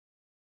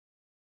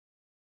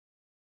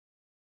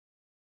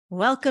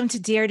Welcome to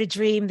Dare to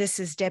Dream. This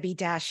is Debbi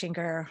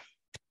Dachinger.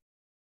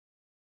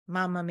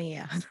 Mamma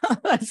mia.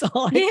 That's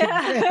all I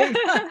can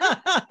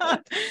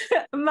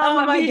say.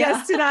 My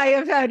guest and I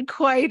have had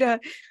quite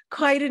an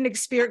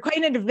experience,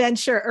 quite an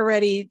adventure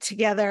already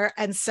together.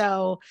 And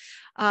so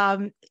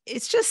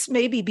it's just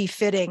maybe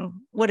befitting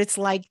what it's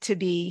like to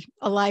be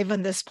alive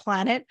on this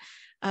planet.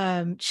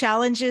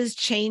 Challenges,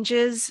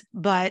 changes,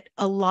 but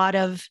a lot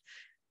of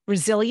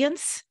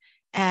resilience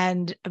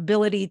and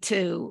ability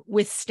to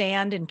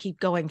withstand and keep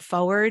going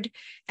forward.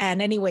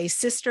 And anyway,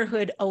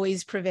 sisterhood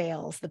always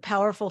prevails, the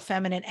powerful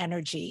feminine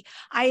energy.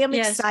 I am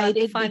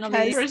excited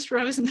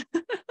because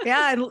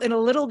yeah, in a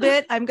little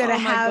bit, I'm going to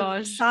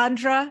have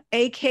Sandra,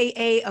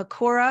 AKA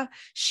Akura.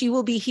 She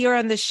will be here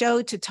on the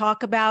show to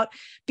talk about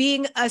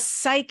being a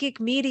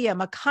psychic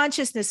medium, a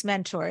consciousness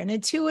mentor, an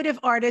intuitive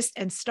artist,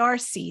 and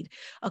starseed.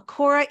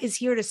 Akura is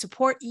here to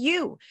support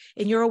you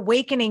in your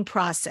awakening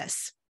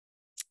process.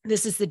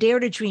 This is the Dare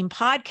to Dream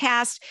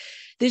podcast.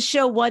 This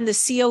show won the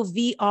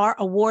COVR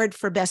Award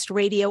for Best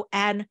Radio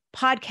and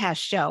Podcast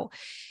Show,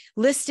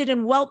 listed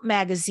in Welt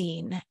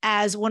magazine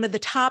as one of the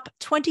top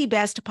 20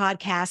 best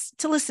podcasts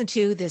to listen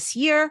to this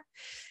year.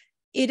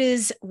 It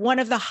is one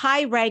of the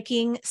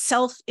high-ranking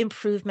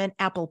self-improvement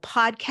Apple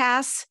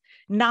podcasts,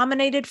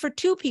 nominated for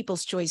 2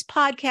 People's Choice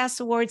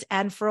Podcast Awards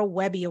and for a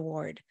Webby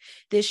Award.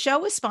 This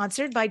show is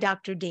sponsored by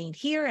Dr. Dane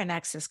Here and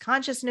Access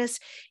Consciousness.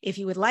 If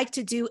you would like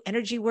to do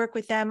energy work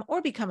with them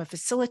or become a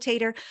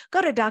facilitator,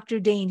 go to Dr.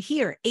 Dane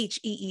Here,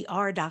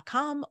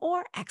 HEER.com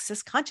or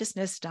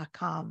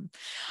accessconsciousness.com.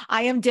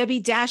 I am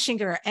Debbi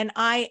Dachinger, and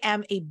I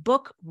am a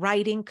book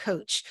writing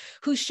coach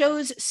who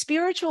shows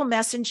spiritual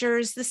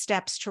messengers the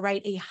steps to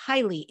write a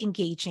highly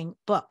engaging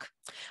book.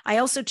 I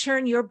also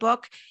turn your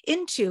book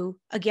into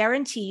a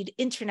guaranteed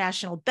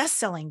international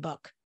best-selling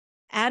book.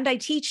 And I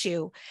teach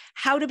you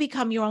how to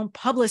become your own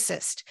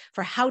publicist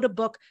for how to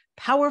book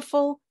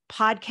powerful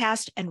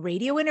podcast and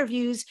radio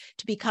interviews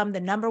to become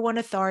the #1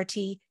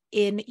 authority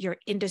in your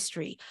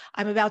industry.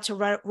 I'm about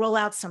to roll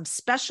out some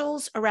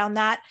specials around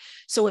that.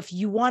 So if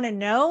you want to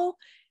know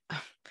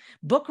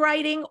book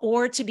writing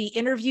or to be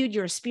interviewed,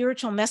 you're a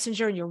spiritual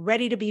messenger and you're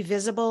ready to be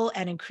visible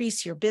and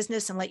increase your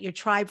business and let your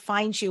tribe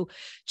find you,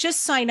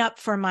 just sign up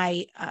for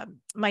my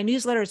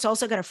newsletter. It's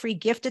also got a free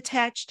gift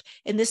attached.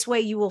 In this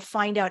way, you will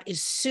find out as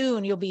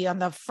soon. You'll be on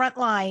the front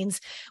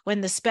lines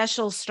when the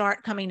specials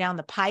start coming down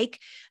the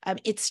pike.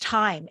 It's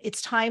time.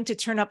 It's time to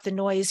turn up the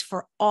noise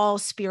for all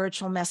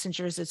spiritual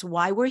messengers. It's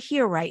why we're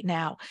here right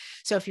now.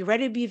 So if you're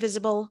ready to be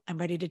visible, I'm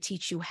ready to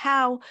teach you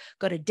how.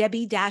 Go to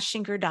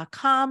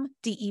DebbiDachinger.com,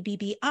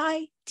 DebbiDachinger.com.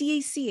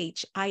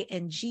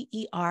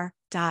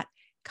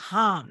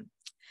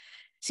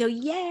 So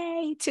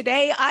yay,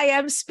 today I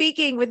am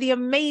speaking with the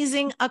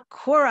amazing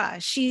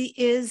Akura. She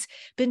has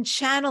been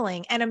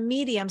channeling and a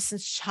medium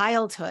since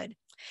childhood.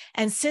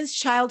 And since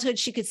childhood,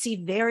 she could see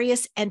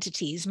various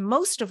entities,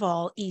 most of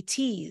all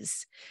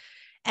ETs.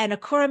 And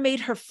Akura made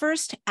her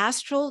first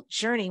astral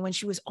journey when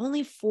she was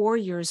only 4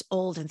 years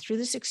old. And through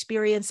this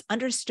experience,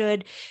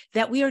 understood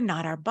that we are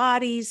not our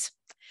bodies.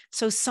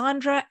 So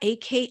Sandra,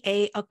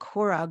 AKA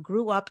Akura,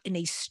 grew up in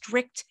a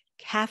strict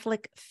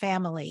Catholic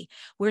family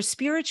where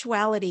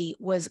spirituality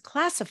was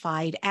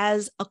classified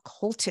as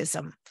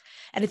occultism.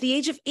 And at the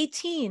age of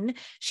 18,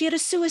 she had a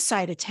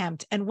suicide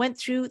attempt and went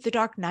through the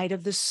dark night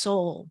of the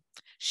soul.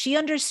 She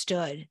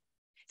understood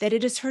that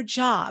it is her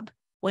job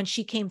when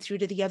she came through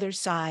to the other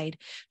side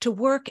to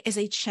work as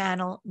a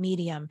channel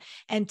medium.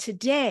 And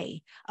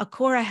today,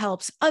 Akura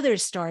helps other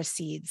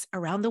starseeds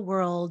around the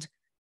world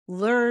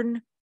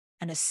learn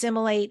and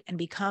assimilate and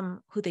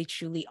become who they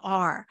truly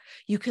are.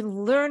 You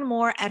can learn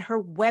more at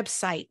her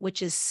website,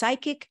 which is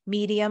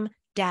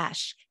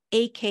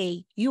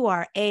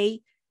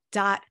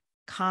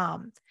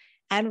psychicmedium-akura.com.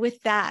 And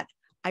with that,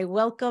 I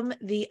welcome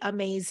the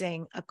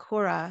amazing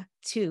Akura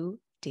to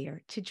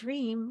Dare to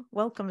Dream.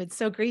 Welcome. It's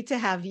so great to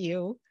have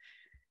you.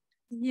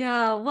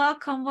 Yeah,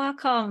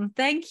 welcome.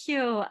 Thank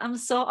you. I'm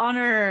so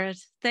honored.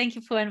 Thank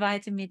you for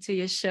inviting me to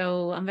your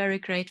show. I'm very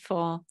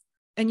grateful.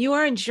 And you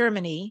are in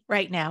Germany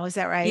right now, is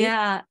that right?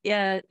 Yeah.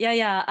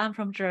 I'm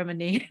from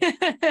Germany.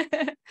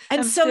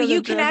 And so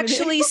you can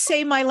actually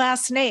say my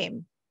last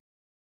name.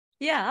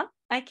 Yeah,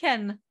 I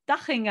can.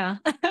 Dachinger.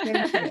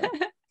 Thank you.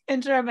 In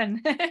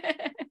German.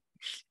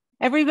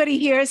 Everybody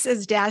here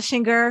says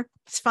Dachinger.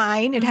 It's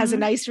fine. It has a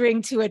nice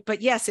ring to it.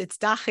 But yes, it's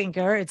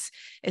Dachinger.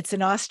 It's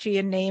an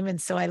Austrian name.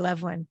 And so I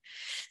love when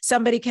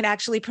somebody can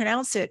actually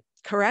pronounce it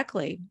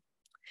correctly.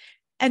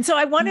 And so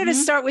I wanted to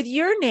start with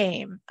your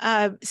name.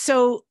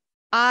 So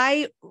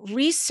I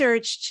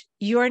researched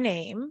your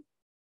name,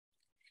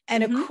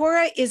 and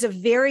Akura is a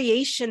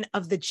variation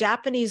of the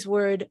Japanese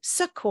word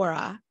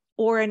sakura,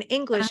 or in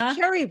English,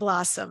 cherry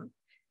blossom.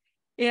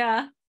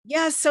 Yeah.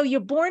 Yeah, so your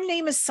born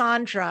name is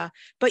Sandra,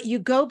 but you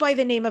go by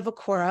the name of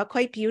Akura,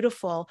 quite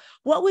beautiful.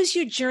 What was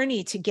your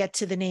journey to get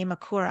to the name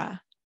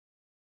Akura?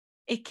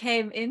 It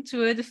came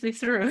intuitively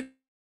through.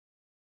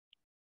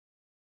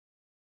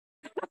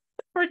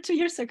 for 2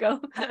 years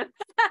ago.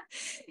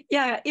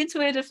 Yeah,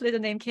 intuitively the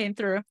name came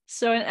through.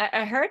 So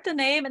I heard the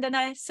name and then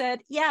I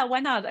said, yeah, why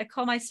not? I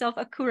call myself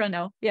Akura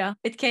now. Yeah,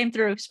 it came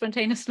through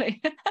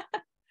spontaneously.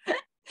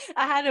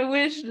 I had a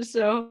wish.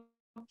 So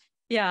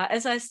yeah,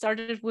 as I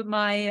started with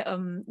my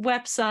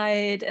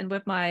website and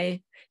with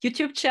my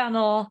YouTube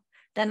channel,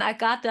 then I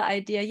got the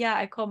idea, yeah,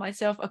 I call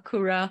myself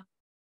Akura.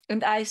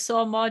 And I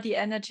saw more the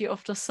energy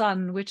of the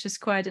sun, which is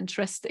quite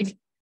interesting.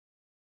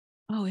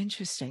 Oh,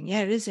 interesting.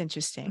 Yeah, it is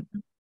interesting.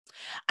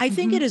 I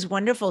think it is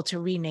wonderful to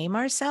rename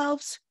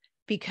ourselves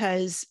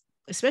because,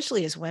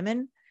 especially as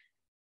women,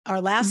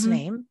 our last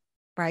name,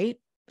 right?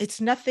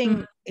 It's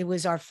nothing. It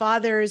was our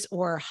fathers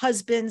or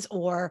husbands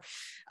or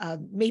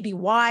maybe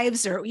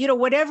wives or,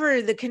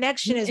 whatever the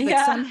connection is,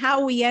 but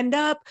somehow we end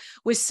up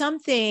with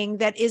something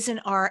that isn't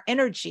our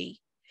energy.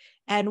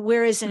 And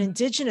whereas in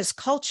indigenous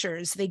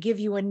cultures, they give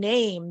you a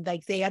name,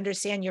 like they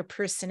understand your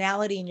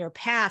personality and your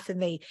path,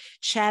 and they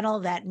channel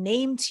that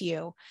name to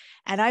you.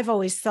 And I've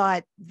always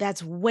thought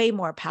that's way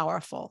more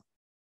powerful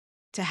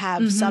to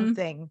have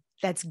something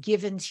that's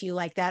given to you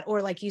like that.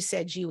 Or like you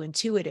said, you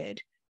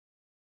intuited.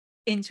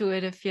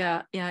 Intuitive.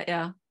 Yeah.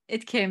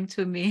 It came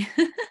to me.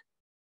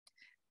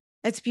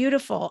 That's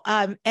beautiful.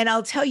 And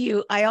I'll tell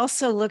you, I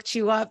also looked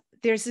you up.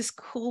 There's this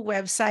cool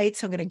website.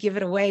 So I'm going to give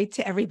it away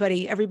to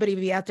everybody. Everybody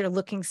be out there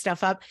looking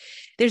stuff up.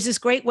 There's this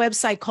great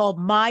website called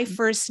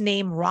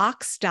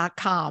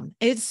myfirstnamerocks.com.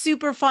 It's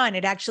super fun.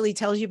 It actually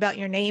tells you about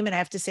your name. And I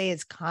have to say,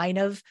 it's kind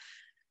of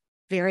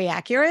very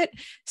accurate.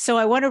 So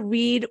I want to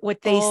read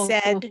what they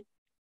said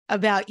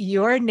about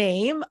your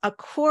name,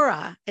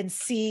 Akura, and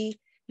see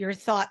your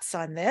thoughts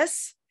on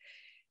this.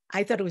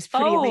 I thought it was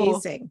pretty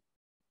amazing.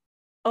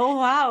 Oh,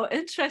 wow.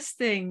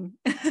 Interesting.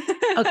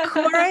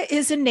 Akura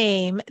is a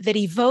name that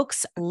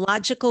evokes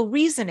logical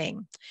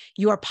reasoning.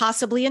 You are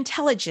possibly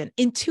intelligent,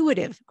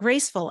 intuitive,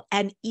 graceful,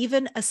 and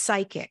even a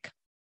psychic.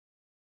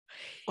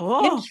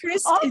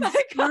 Interest in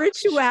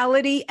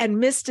spirituality and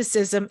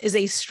mysticism is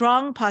a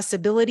strong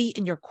possibility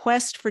in your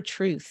quest for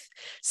truth.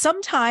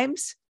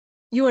 Sometimes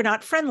you are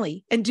not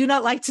friendly and do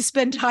not like to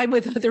spend time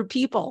with other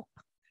people.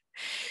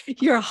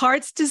 Your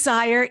heart's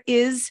desire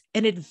is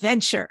an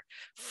adventure.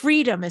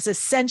 Freedom is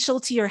essential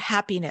to your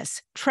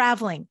happiness.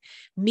 Traveling,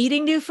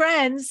 meeting new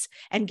friends,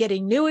 and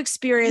getting new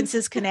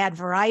experiences can add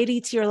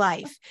variety to your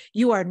life.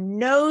 You are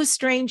no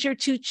stranger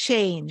to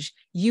change.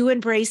 You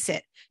embrace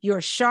it. Your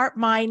sharp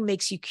mind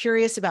makes you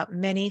curious about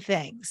many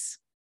things.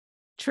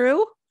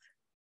 True?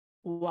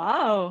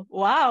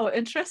 Wow.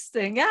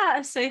 Interesting. Yeah,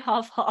 I say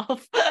half.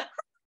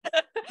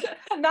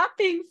 Not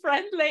being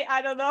friendly,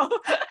 I don't know.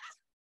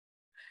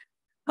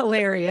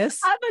 Hilarious.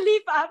 I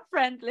believe I'm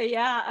friendly.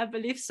 Yeah, I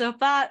believe so.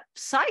 But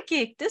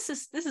psychic, this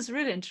is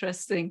really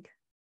interesting.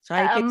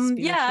 Psychic,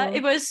 yeah,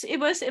 it was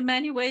in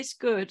many ways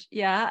good.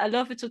 Yeah, I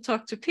love it to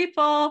talk to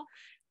people,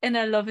 and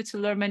I love it to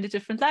learn many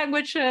different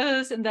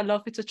languages, and I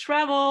love it to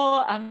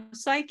travel. I'm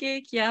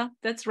psychic. Yeah,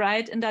 that's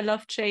right. And I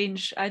love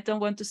change. I don't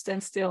want to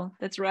stand still.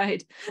 That's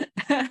right.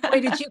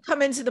 Wait, did you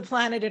come into the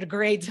planet at a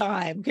great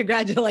time?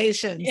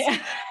 Congratulations.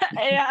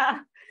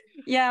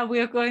 Yeah, we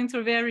are going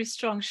through very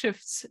strong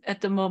shifts at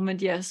the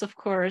moment. Yes, of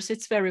course.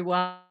 It's very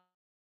wild.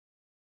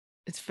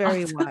 It's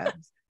very wild.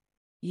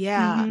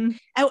 Yeah. And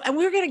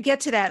we're going to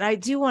get to that. I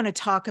do want to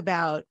talk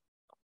about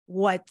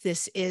what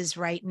this is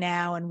right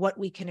now and what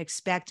we can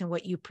expect and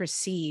what you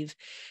perceive.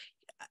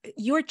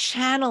 Your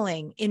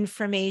channeling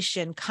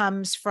information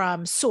comes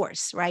from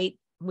source, right?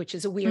 Which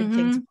is a weird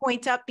thing to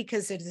point up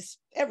because it is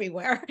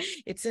everywhere.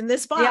 It's in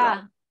this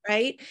bottle,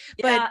 right?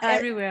 Yeah, but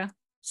everywhere.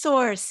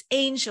 Source,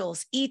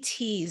 angels,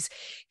 ETs.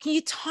 Can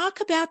you talk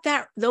about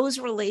those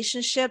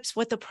relationships,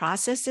 what the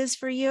process is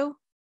for you?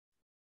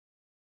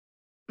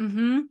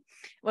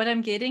 What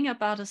I'm getting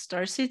about the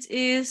Starseeds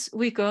is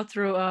we go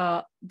through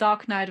a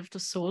dark night of the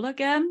soul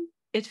again.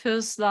 It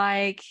feels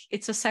like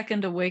it's a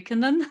second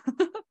awakening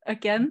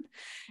again.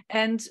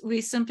 And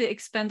we simply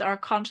expand our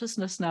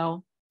consciousness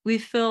now. We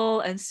feel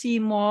and see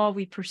more,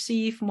 we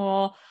perceive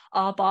more.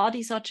 Our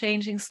bodies are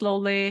changing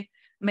slowly.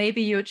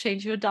 Maybe you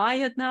change your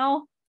diet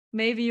now.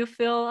 Maybe you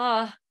feel,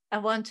 I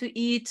want to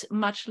eat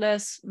much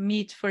less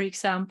meat, for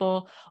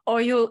example,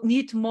 or you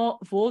need more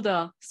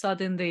water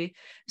suddenly.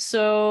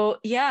 So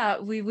yeah,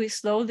 we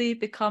slowly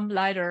become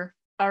lighter,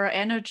 our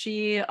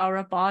energy,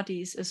 our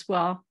bodies as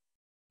well.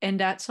 And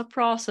that's a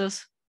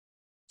process.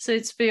 So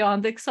it's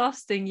beyond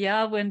exhausting.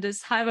 Yeah, when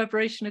this high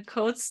vibrational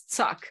codes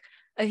are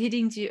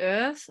hitting the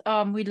earth,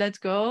 we let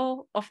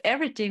go of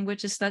everything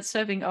which is not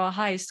serving our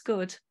highest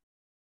good.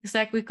 It's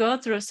like we go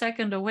through a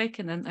second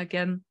awakening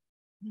again.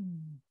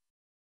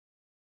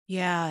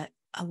 Yeah,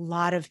 a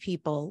lot of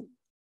people,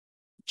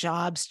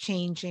 jobs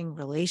changing,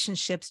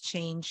 relationships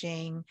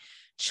changing,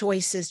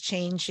 choices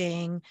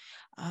changing.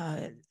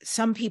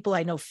 Some people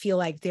I know feel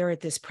like they're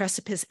at this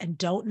precipice and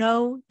don't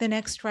know the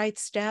next right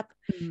step.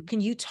 Can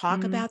you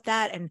talk about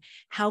that? And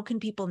how can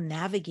people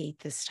navigate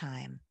this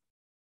time?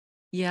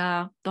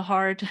 Yeah, the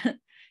heart,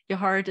 your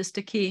heart is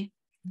the key.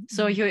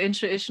 So your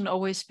intuition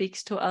always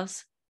speaks to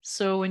us.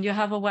 So when you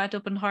have a wide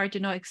open heart,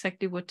 you know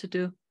exactly what to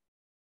do.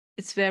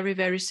 It's very,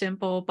 very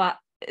simple, but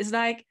It's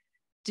like,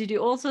 the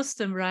old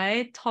system,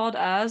 right, taught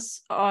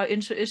us our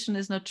intuition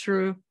is not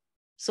true.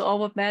 So all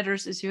what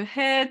matters is your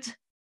head,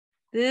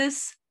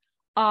 this.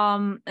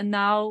 And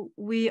now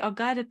we are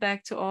guided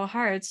back to our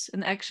hearts,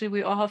 and actually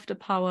we all have the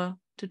power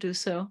to do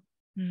so.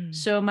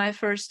 So my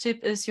first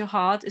tip is your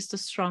heart is the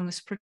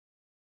strongest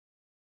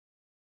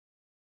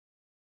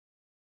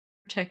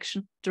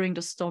protection during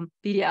the storm.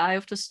 Be the eye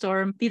of the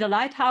storm, be the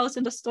lighthouse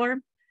in the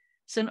storm.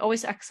 So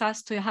always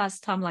access to your heart's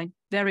timeline.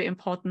 Very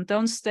important.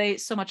 Don't stay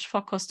so much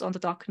focused on the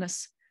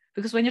darkness,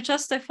 because when you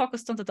just stay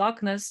focused on the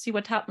darkness, see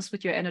what happens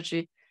with your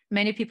energy.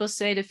 Many people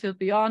say they feel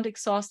beyond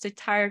exhausted,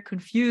 tired,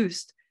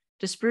 confused.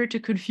 The spiritual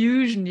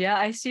confusion, yeah,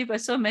 I see by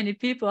so many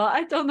people.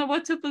 I don't know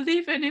what to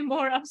believe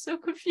anymore. I'm so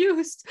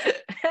confused.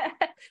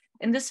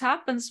 And this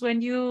happens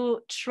when you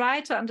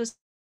try to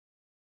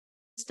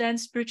understand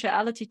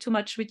spirituality too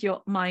much with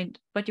your mind,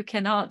 but you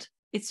cannot.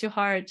 It's your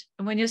heart.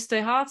 And when you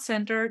stay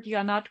heart-centered, you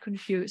are not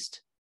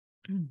confused.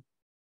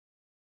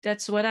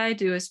 That's what I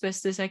do as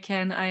best as I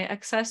can. I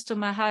access to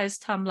my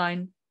highest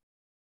timeline.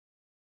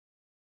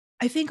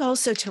 I think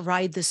also to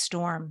ride the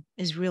storm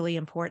is really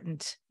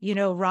important. You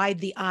know, ride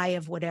the eye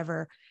of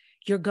whatever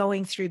you're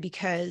going through,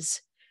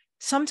 because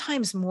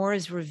sometimes more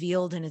is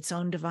revealed in its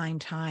own divine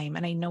time.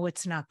 And I know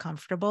it's not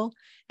comfortable.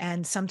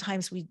 And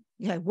sometimes we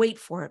wait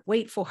for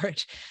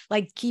it,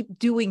 like keep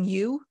doing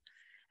you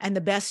and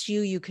the best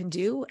you can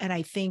do. And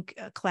I think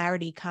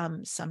clarity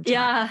comes sometimes.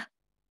 Yeah.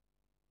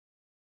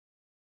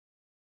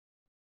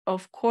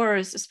 Of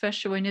course,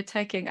 especially when you're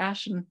taking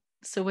action.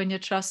 So when you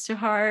trust your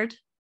heart,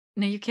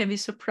 you can be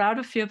so proud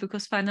of you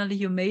because finally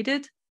you made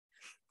it.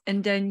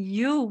 And then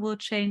you will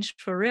change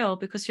for real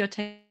because you're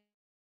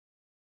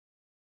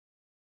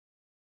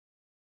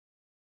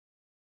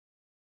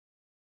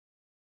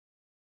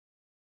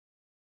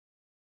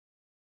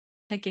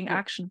taking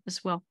action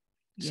as well.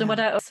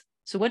 Yeah.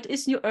 So what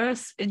is new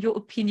earth in your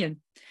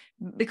opinion?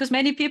 Because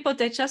many people,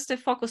 they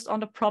focused on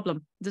the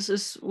problem. This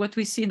is what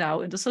we see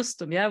now in the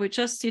system. Yeah, we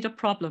just see the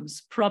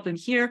problems. Problem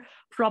here,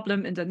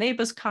 problem in the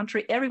neighbor's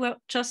country, everywhere,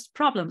 just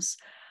problems.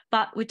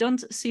 But we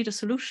don't see the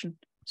solution.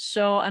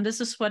 So, and this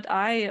is what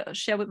I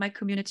share with my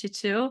community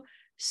too.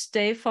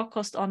 Stay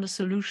focused on the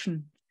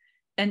solution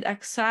and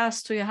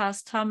access to your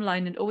highest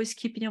timeline, and always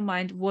keep in your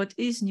mind, what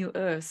is new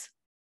earth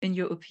in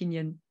your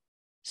opinion?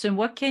 So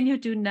what can you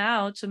do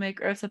now to make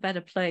earth a better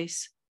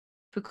place?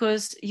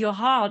 Because your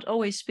heart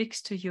always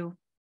speaks to you.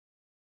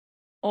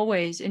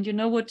 Always. And you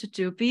know what to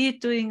do. Be it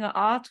doing an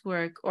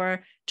artwork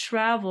or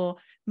travel,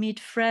 meet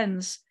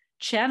friends,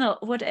 channel,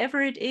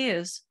 whatever it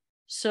is.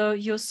 So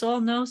your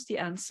soul knows the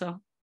answer.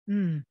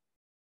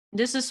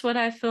 This is what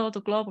I feel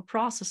the global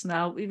process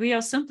now. We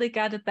are simply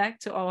guided back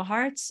to our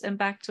hearts and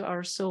back to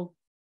our soul.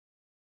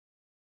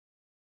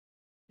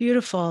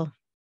 Beautiful.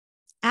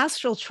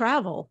 Astral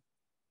travel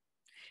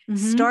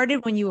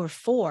started when you were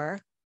 4.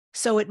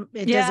 So it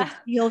doesn't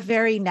feel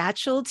very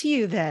natural to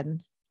you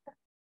then?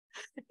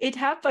 It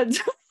happened.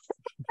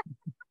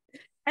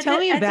 Tell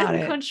me about it. I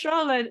didn't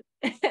control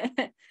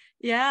it.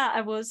 Yeah, I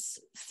was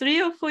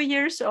 3 or 4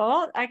 years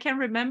old. I can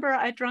remember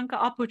I drank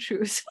apple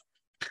juice.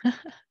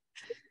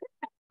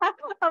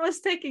 I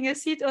was taking a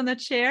seat on a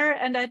chair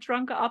and I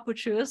drank apple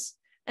juice.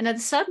 And then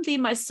suddenly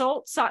my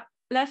soul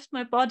left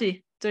my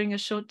body during a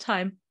short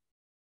time.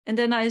 And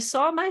then I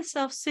saw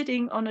myself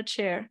sitting on a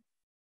chair.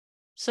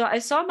 So I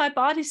saw my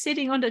body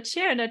sitting on the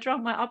chair and I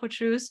drank my apple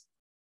juice.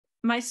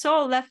 My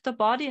soul left the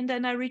body and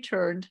then I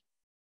returned.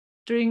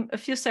 During a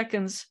few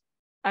seconds,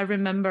 I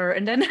remember.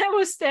 And then I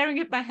was staring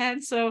at my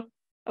hand. So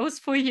I was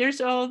 4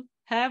 years old.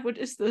 What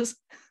is this?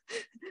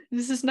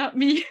 This is not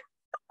me.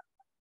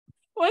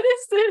 What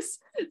is this?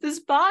 This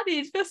body,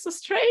 it feels so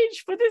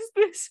strange. What is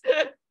this?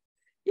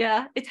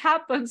 Yeah, it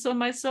happened. So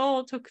my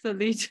soul took the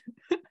lead.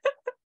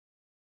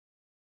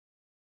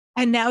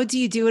 And now do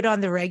you do it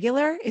on the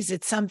regular? Is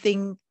it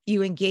something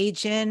you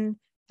engage in?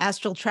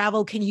 Astral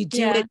travel, can you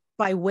do it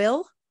by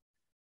will?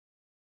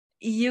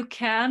 You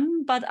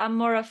can, but I'm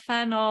more a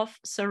fan of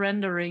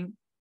surrendering,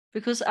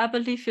 because I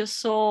believe your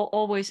soul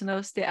always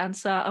knows the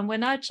answer. And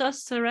when I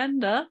just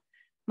surrender,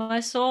 my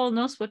soul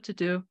knows what to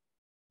do.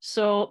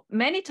 So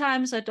many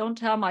times I don't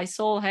tell my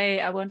soul,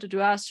 hey, I want to do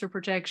astral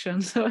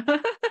projection. So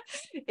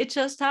it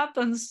just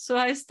happens. So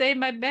I stay in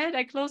my bed,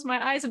 I close my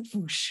eyes and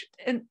whoosh,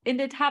 and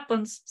it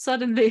happens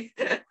suddenly.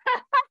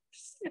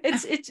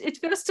 It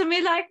feels to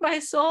me like my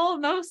soul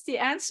knows the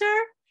answer.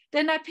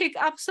 Then I pick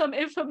up some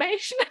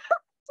information,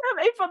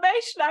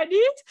 I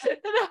need, and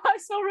my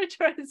soul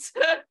returns.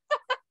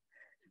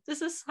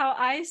 This is how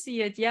I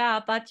see it.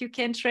 Yeah, but you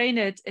can train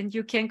it and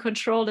you can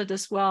control it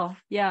as well.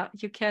 Yeah,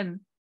 you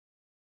can.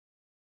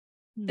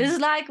 This is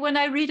like when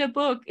I read a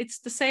book, it's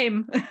the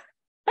same.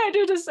 I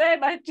do the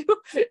same. I do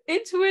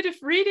intuitive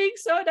reading,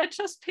 so I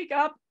just pick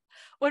up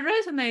what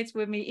resonates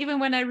with me. Even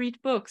when I read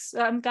books,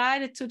 I'm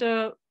guided to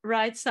the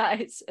right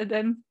sides, and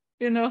then,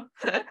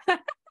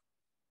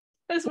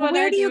 that's what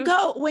where do you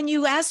go when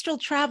you astral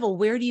travel?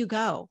 Where do you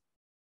go?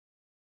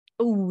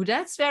 Oh,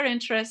 that's very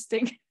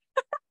interesting.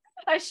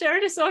 I share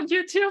this on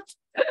YouTube.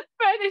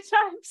 many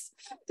times.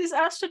 These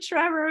astral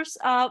travelers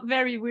are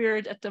very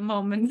weird at the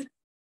moment.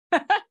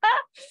 I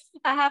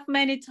have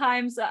many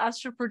times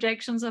astral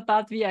projections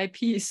about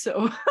VIPs.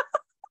 So,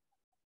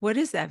 what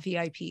is that,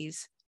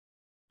 VIPs?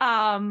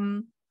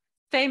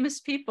 Famous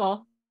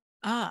people,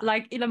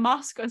 like Elon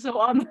Musk and so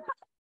on.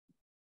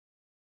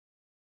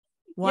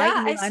 Why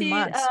yeah,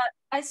 Elon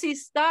I see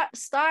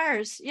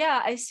stars.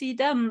 Yeah, I see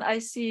them. I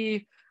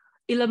see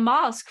Elon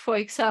Musk, for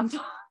example.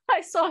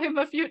 I saw him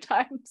a few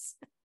times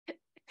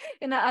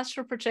in an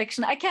astral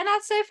projection. I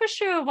cannot say for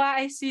sure why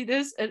I see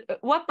this,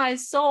 what my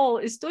soul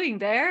is doing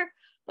there,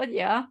 but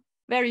yeah,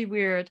 very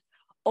weird.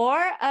 Or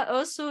I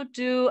also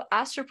do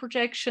astral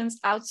projections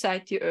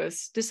outside the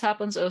Earth. This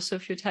happens also a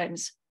few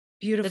times.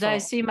 Beautiful. That I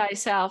see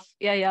myself,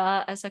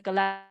 as a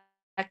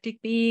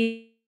galactic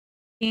being,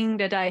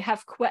 that I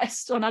have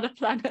quests on other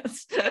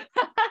planets.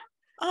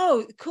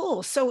 Oh,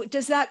 cool. So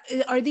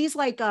are these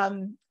like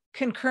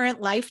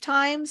concurrent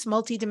lifetimes,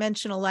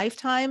 multidimensional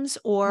lifetimes,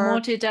 or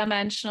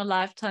multidimensional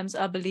lifetimes,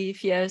 I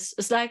believe? Yes.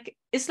 It's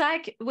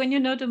like when you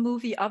know the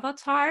movie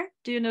Avatar.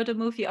 Do you know the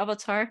movie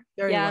Avatar?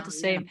 Very well, the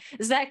same. Yeah.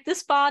 It's like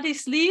this body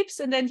sleeps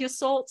and then your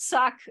soul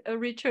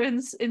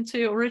returns into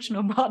your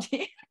original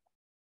body.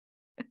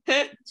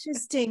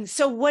 Interesting.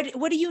 So what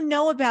do you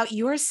know about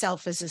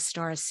yourself as a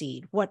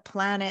starseed? What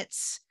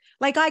planets?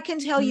 Like, I can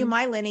tell you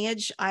my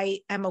lineage. I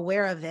am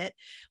aware of it.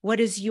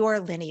 What is your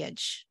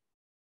lineage?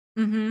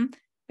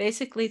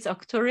 Basically, it's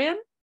Arcturian,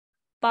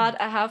 but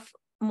I have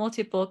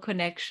multiple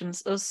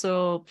connections.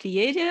 Also,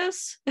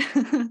 Pleiades,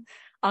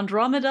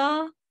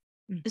 Andromeda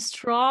is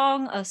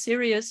strong,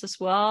 Sirius as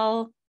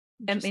well,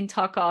 and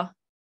Mintaka.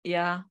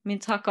 Yeah,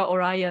 Mintaka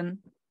Orion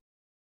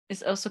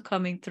is also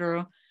coming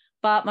through.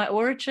 But my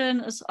origin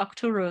is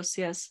Arcturus,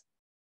 yes.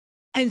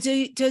 And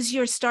does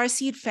your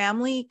starseed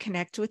family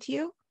connect with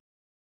you?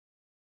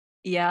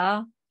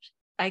 Yeah,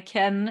 I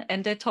can,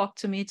 and they talk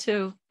to me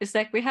too. It's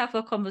like we have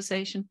a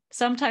conversation.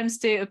 Sometimes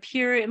they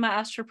appear in my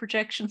astral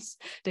projections.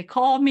 They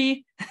call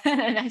me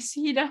and I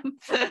see them.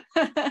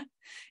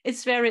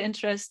 It's very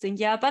interesting.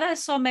 Yeah, but I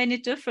saw many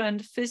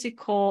different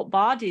physical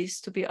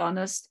bodies, to be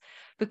honest,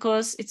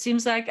 because it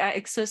seems like I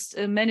exist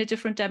in many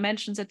different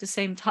dimensions at the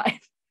same time.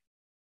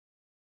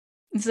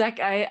 It's like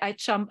I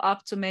jump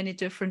up to many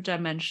different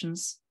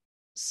dimensions.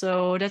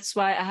 So that's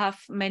why I have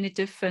many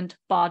different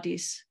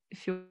bodies,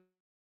 if you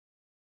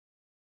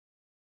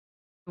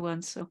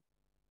want so.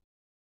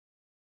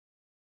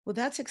 Well,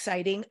 that's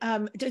exciting.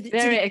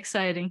 Very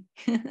exciting.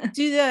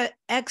 Do the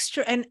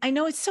extra, and I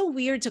know it's so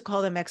weird to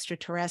call them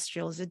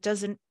extraterrestrials. It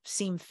doesn't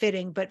seem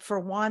fitting, but for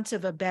want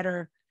of a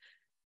better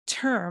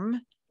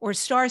term, or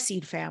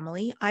starseed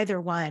family, either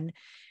one,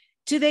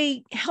 do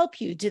they help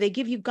you? Do they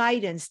give you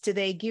guidance? Do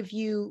they give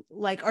you,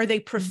 like, are they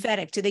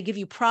prophetic? Do they give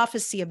you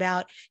prophecy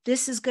about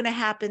this is going to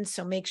happen,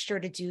 so make sure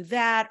to do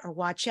that, or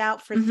watch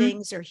out for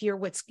things, or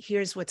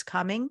here's what's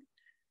coming?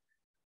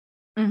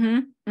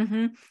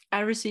 I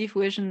receive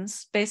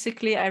visions.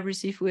 Basically, I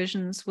receive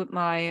visions with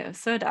my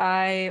third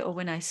eye, or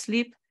when I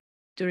sleep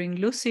during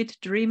lucid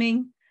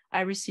dreaming,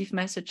 I receive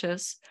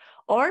messages.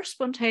 Or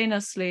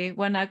spontaneously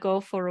when I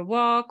go for a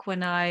walk,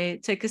 when I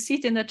take a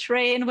seat in a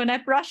train, when I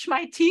brush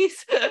my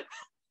teeth.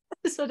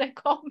 So they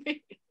call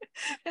me.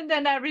 And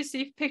then I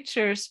receive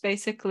pictures,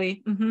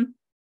 basically.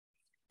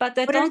 But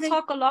they don't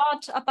talk a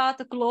lot about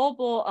the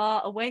global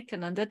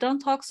awakening. They don't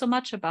talk so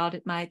much about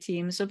it, my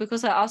team. So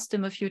because I asked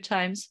them a few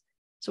times,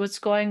 so what's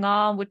going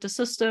on with the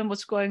system,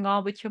 what's going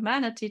on with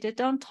humanity, they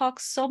don't talk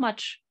so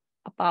much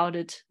about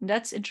it. And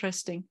that's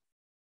interesting.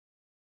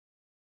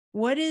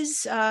 What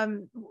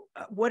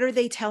are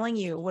they telling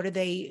you? What are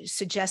they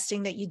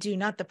suggesting that you do?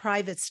 Not the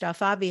private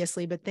stuff,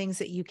 obviously, but things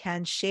that you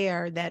can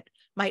share that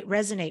might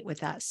resonate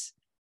with us.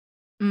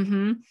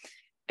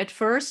 At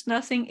first,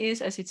 nothing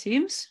is as it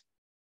seems.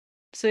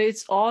 So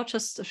it's all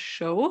just a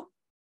show,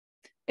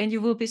 and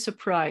you will be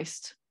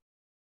surprised.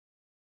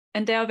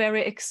 And they are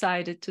very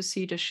excited to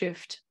see the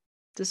shift.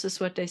 This is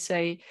what they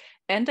say.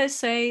 And they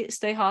say,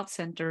 stay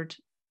heart-centered.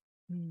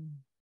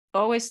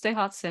 Always stay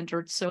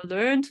heart-centered. So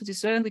learn to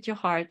discern with your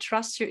heart,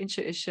 trust your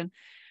intuition.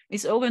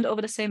 It's over and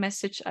over the same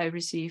message I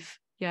receive.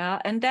 Yeah.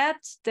 And that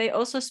they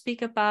also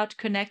speak about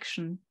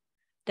connection,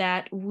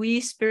 that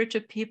we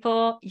spiritual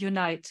people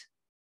unite,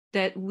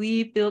 that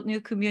we build new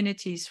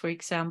communities, for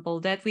example,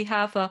 that we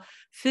have a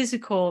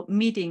physical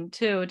meeting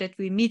too, that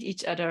we meet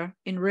each other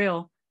in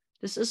real.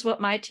 This is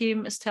what my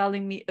team is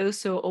telling me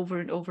also over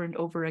and over and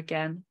over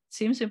again. It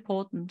seems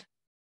important.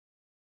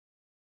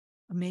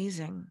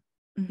 Amazing.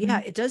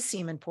 Yeah, it does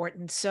seem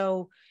important.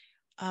 So,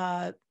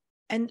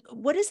 and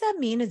what does that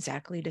mean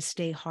exactly, to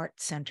stay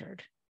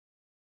heart-centered?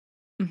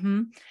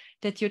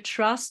 That you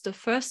trust the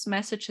first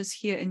messages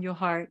here in your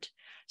heart.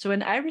 So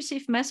when I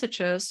receive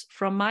messages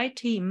from my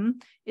team,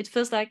 it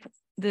feels like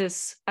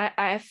this.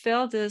 I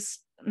feel this,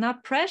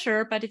 not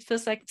pressure, but it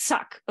feels like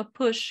a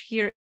push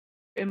here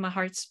in my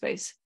heart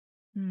space.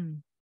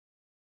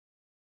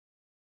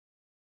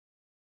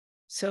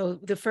 So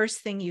the first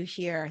thing you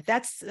hear,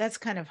 that's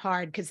kind of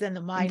hard, because then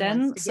the mind and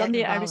then wants to suddenly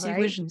get involved, I receive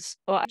right? visions.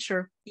 Oh,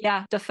 sure.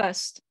 Yeah, the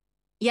first.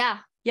 Yeah,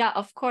 Yeah,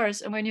 of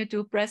course. And when you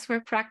do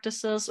breathwork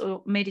practices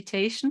or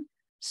meditation,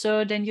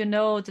 so then you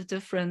know the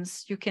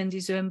difference. You can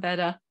discern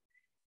better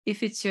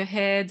if it's your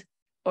head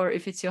or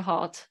if it's your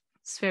heart.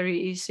 It's very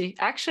easy.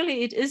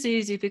 Actually, it is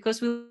easy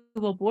because we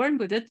were born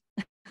with it.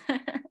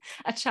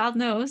 A child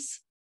knows.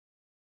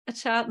 A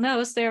child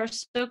knows they are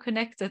so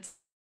connected.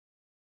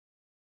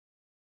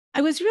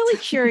 I was really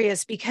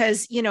curious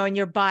because, you know, in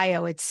your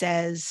bio, it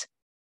says,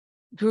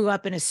 grew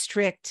up in a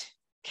strict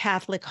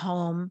Catholic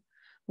home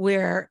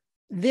where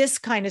this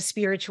kind of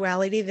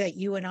spirituality that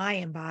you and I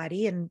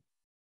embody and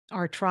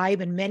our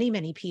tribe and many,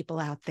 many people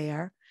out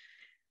there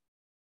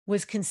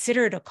was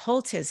considered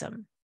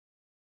occultism.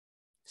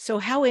 So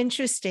how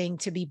interesting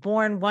to be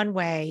born one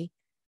way,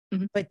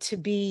 but to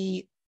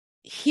be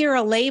hear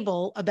a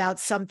label about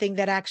something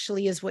that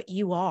actually is what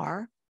you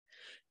are.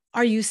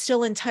 Are you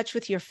still in touch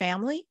with your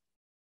family?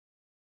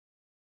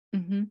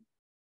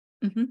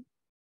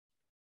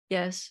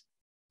 Yes.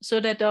 So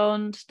they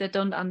don't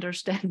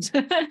understand.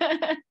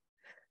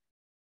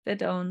 They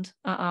don't.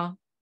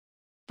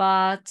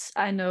 But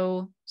I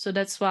know, so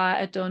that's why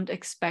I don't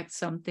expect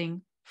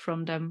something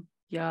from them.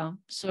 Yeah.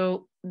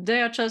 So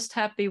they are just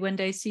happy when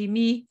they see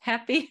me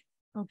happy.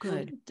 Oh,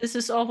 good. This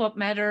is all what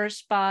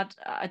matters, but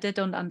they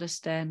don't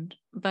understand.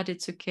 But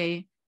it's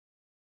okay.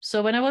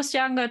 So when I was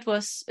younger, it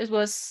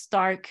was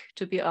dark,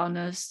 to be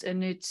honest,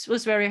 and it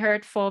was very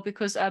hurtful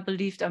because I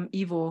believed I'm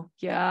evil.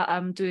 Yeah,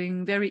 I'm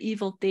doing very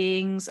evil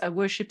things. I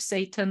worship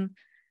Satan.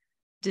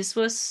 This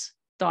was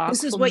dark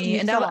This is for what me, you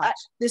and thought.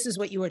 This is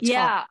what you were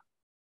taught.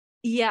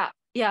 Yeah,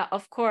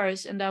 of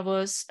course. And I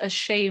was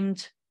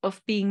ashamed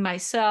of being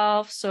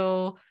myself.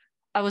 So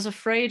I was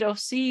afraid of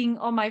seeing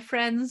all my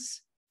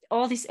friends,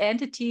 all these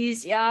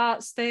entities. Yeah,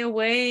 stay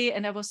away.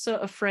 And I was so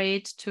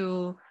afraid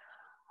to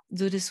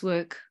do this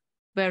work,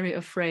 very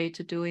afraid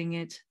to doing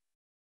it.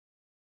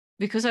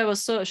 Because I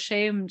was so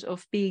ashamed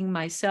of being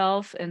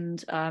myself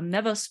and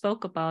never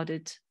spoke about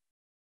it.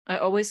 I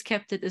always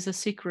kept it as a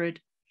secret.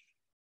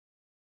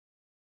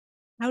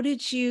 How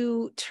did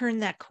you turn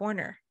that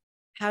corner?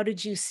 How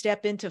did you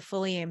step into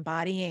fully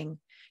embodying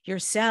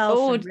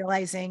yourself and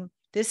realizing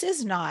this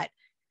is not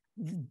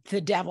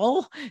the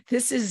devil?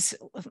 This is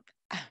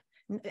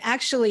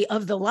actually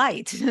of the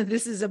light.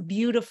 This is a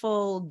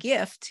beautiful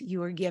gift you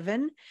were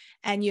given,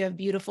 and you have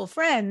beautiful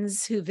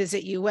friends who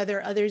visit you,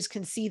 whether others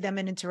can see them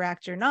and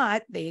interact or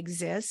not, they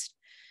exist.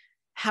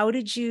 How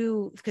did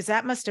you, because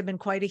that must have been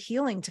quite a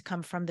healing to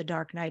come from the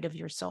dark night of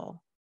your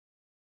soul.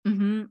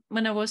 When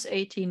I was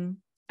 18,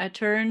 I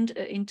turned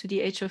into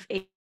the age of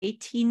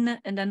 18,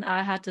 and then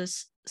I had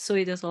this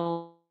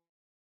suicidal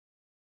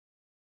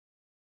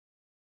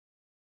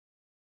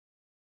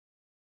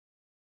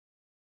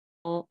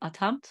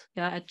attempt.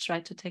 Yeah, I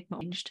tried to take my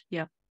own.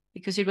 Yeah,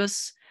 because it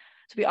was,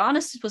 to be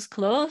honest, it was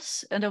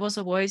close, and there was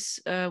a voice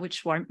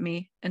which warned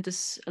me, and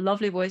this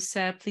lovely voice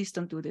said, "Please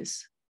don't do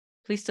this.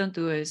 Please don't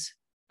do this,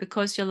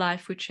 because your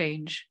life will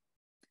change."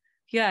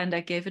 Yeah, and I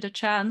gave it a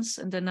chance,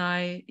 and then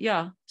I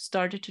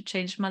started to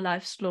change my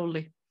life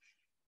slowly.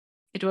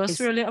 It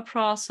was really a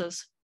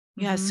process.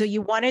 Yeah. So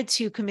you wanted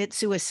to commit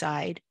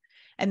suicide,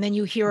 and then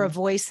you hear a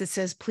voice that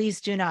says,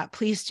 please do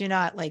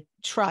not, like,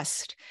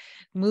 trust,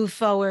 move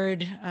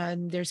forward.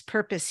 There's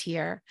purpose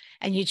here.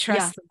 And you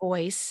trust the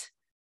voice.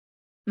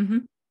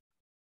 And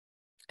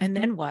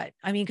then what?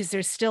 I mean, because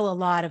there's still a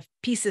lot of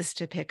pieces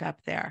to pick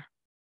up there.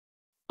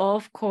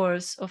 Of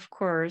course.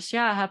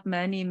 Yeah, I have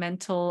many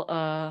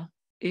mental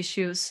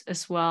issues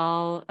as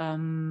well.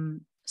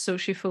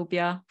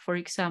 Sociophobia, for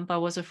example. I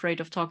was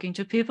afraid of talking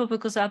to people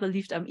because I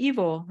believed I'm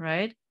evil,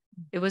 right?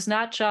 It was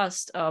not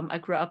just I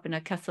grew up in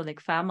a Catholic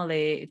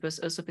family. It was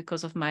also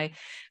because of my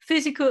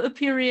physical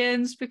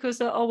appearance, because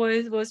I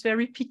always was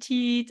very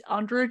petite,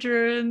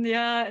 androgen,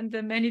 yeah. And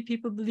then many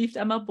people believed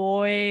I'm a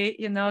boy,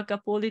 you know, I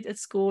got bullied at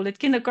school, at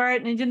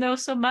kindergarten, and, you know,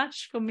 so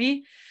much for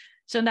me.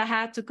 So I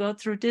had to go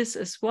through this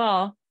as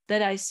well,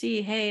 that I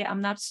see, hey,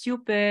 I'm not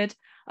stupid.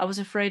 I was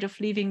afraid of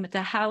leaving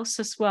the house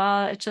as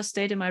well. I just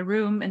stayed in my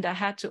room, and I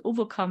had to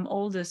overcome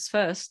all this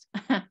first.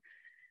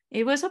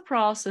 It was a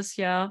process,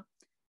 yeah.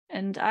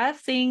 And I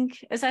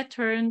think as I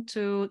turned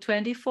to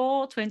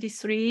 24,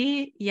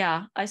 23,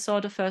 yeah, I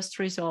saw the first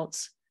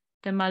results.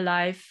 Then my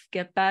life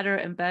get better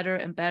and better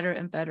and better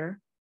and better.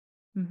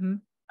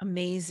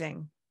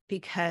 Amazing,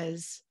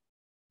 because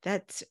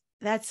that's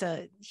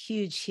a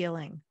huge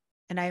healing.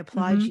 And I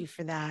applaud you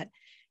for that.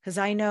 Because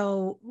I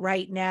know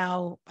right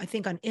now, I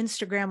think on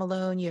Instagram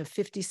alone, you have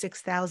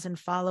 56,000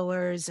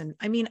 followers. And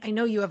I mean, I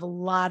know you have a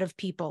lot of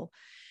people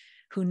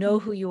who know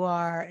who you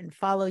are and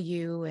follow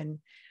you and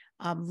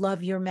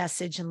love your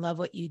message and love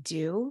what you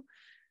do.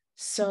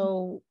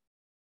 So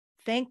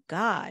thank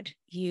God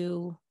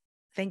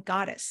thank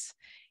Goddess,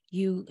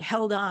 you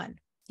held on,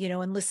 you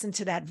know, and listened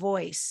to that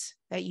voice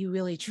that you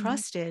really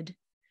trusted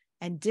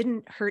and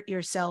didn't hurt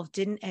yourself,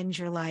 didn't end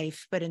your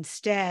life, but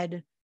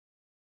instead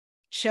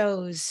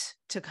chose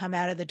to come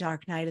out of the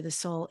dark night of the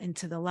soul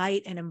into the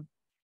light and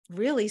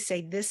really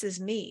say, this is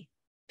me,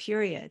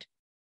 period.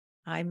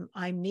 I'm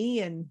me,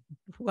 and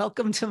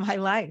welcome to my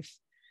life.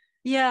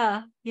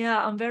 Yeah,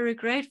 I'm very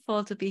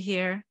grateful to be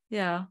here.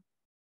 Yeah.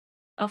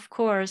 Of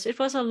course. It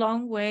was a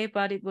long way,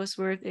 but it was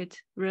worth it,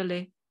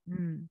 really.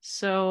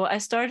 So I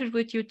started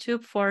with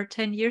YouTube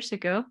 10 years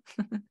ago.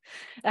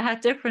 I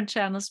had different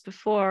channels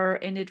before,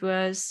 and it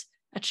was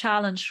a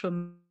challenge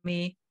for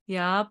me.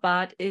 Yeah,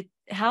 but it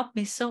helped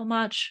me so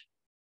much.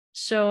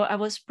 So I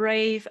was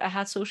brave. I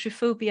had social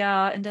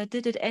phobia, and I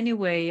did it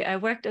anyway. I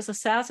worked as a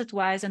sales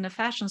advisor in a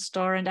fashion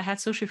store, and I had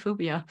social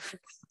phobia.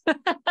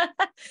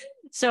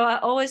 So I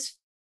always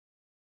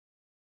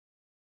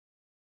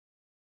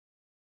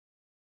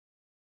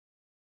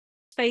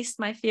faced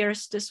my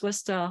fears. This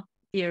was the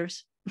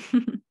fears.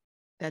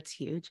 That's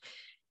huge.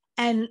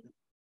 And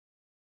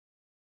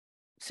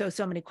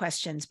so many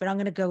questions, but I'm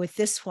going to go with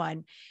this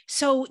one.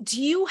 So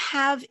do you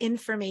have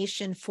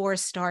information for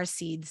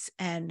Starseeds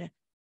and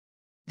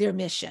their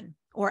mission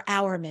or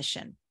our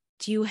mission?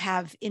 Do you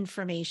have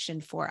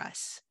information for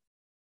us?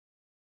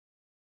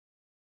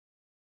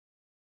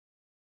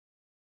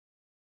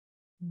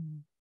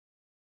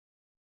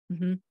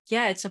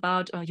 Yeah, it's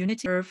about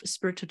unity, of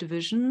spiritual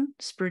division,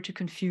 spiritual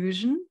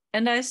confusion.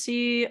 And I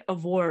see a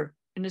war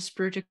in the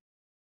spiritual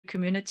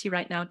community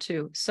right now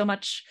too. So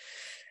much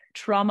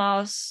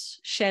traumas,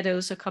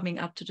 shadows are coming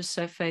up to the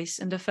surface.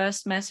 And the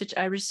first message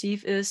I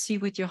receive is see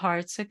with your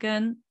hearts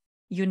again,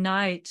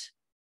 unite,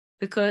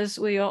 because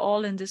we are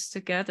all in this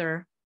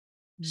together.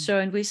 So,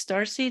 and we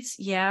Starseeds,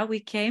 yeah, we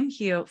came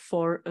here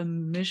for a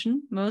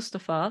mission, most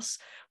of us.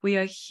 We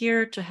are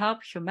here to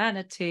help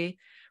humanity.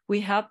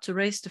 We help to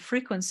raise the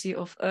frequency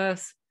of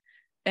Earth.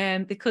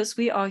 And because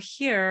we are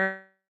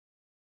here,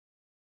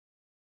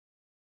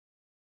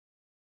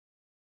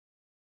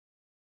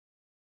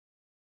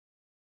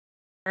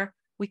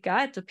 we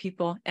guide the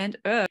people and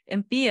Earth,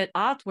 and be it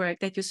artwork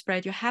that you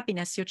spread your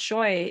happiness, your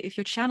joy, if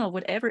you channel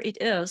whatever it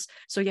is.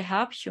 So you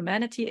help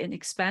humanity in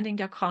expanding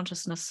their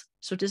consciousness.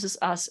 So this is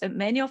us. And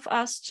many of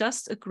us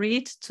just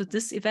agreed to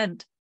this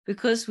event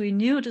because we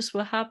knew this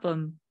will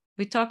happen.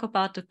 We talk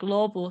about the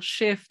global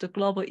shift, the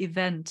global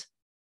event.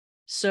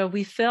 So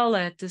we feel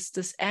that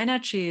this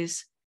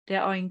energies, they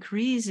are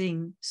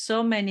increasing.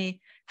 So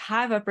many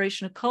high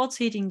vibrational codes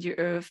hitting the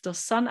Earth. The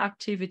sun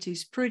activity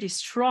is pretty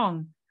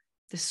strong.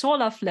 The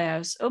solar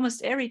flares,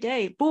 almost every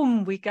day,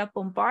 boom, we get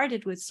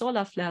bombarded with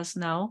solar flares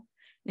now.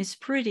 It's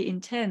pretty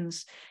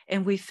intense.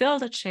 And we feel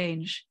the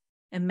change.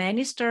 And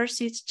many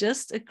starseeds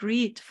just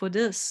agreed for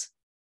this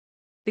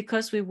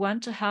because we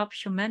want to help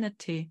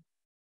humanity.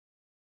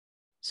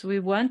 So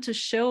we want to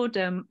show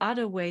them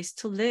other ways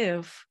to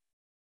live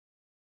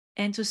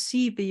and to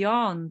see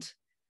beyond.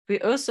 We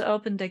also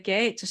open the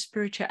gate to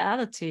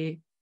spirituality,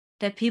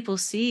 that people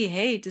see,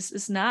 hey, this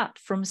is not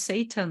from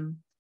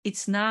Satan.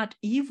 It's not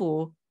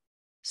evil.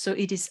 So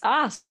it is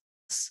us.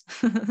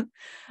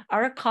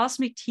 Our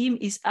cosmic team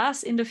is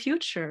us in the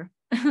future.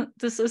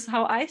 This is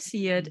how I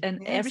see it. And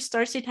yes, every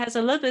starseed has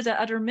a little bit of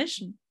other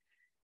mission.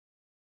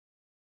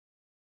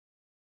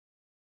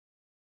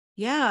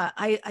 Yeah,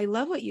 I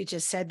love what you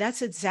just said.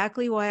 That's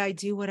exactly why I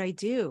do what I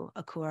do,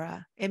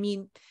 Akura. I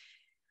mean,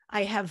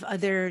 I have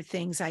other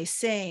things I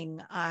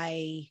sing.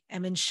 I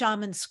am in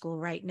shaman school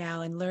right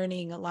now and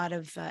learning a lot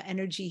of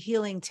energy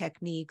healing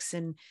techniques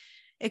and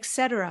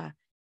etc.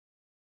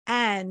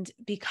 And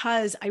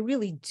because I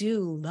really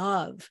do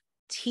love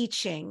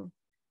teaching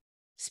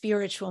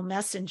spiritual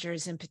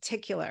messengers in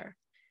particular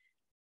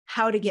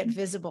how to get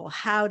visible,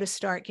 how to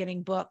start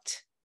getting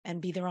booked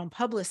and be their own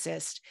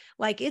publicist,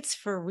 like it's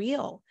for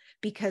real,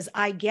 because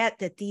I get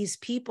that these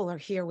people are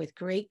here with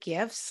great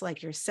gifts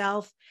like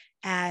yourself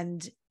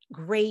and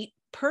great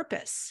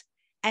purpose,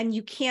 and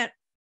you can't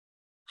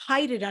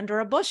hide it under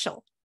a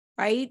bushel,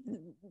 right?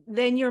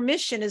 Then your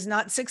mission is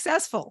not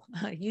successful.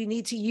 You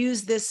need to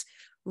use this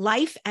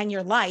life and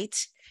your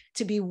light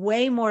to be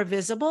way more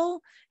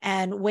visible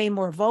and way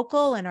more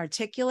vocal and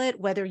articulate,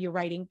 whether you're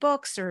writing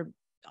books or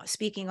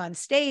speaking on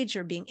stage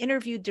or being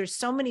interviewed. There's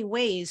so many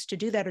ways to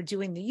do that, or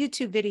doing the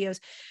YouTube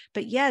videos.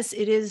 But yes,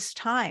 it is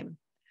time,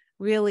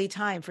 really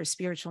time for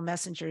spiritual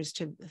messengers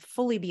to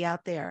fully be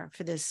out there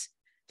for this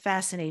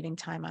fascinating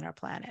time on our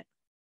planet.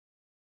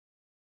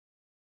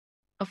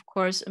 Of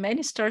course,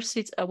 many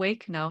starseeds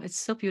awake now. It's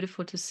so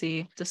beautiful to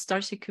see. The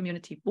starseed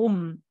community,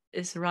 boom,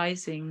 is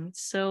rising.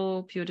 It's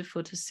so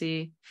beautiful to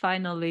see,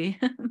 finally.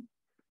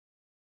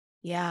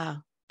 Yeah,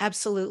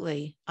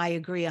 absolutely. I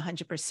agree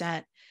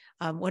 100%.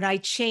 When I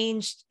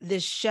changed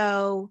this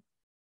show,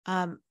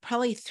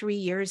 probably 3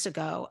 years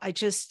ago, I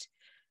just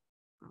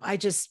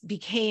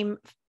became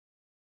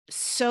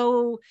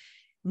so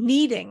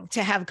needing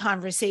to have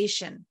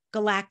conversation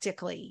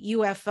galactically,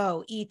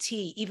 UFO, ET,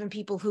 even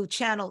people who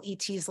channel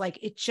ETs. Like,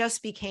 it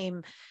just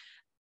became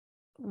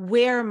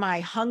where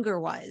my hunger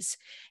was.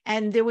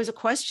 And there was a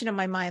question in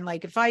my mind,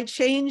 like, if I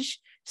change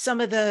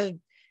some of the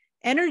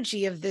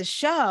energy of this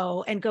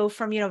show and go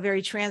from,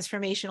 very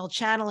transformational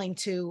channeling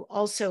to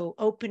also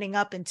opening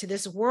up into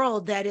this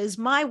world that is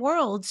my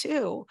world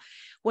too,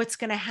 what's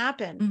going to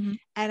happen?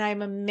 And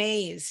I'm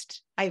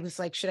amazed. I was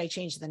like, should I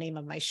change the name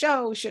of my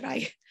show? Should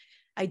I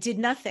did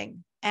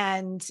nothing.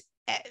 And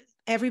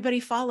everybody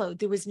followed.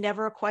 There was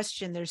never a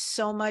question. There's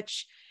so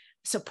much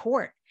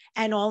support.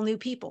 and all new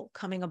people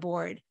coming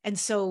aboard. And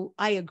so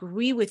I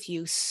agree with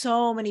you.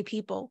 So many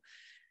people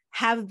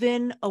have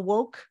been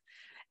awoke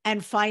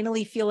and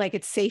finally feel like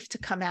it's safe to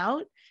come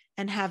out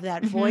and have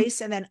that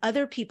voice. And then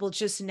other people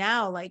just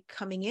now like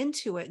coming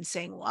into it and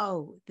saying,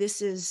 whoa,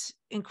 this is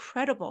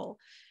incredible.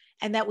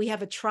 And that we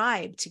have a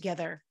tribe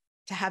together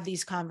to have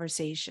these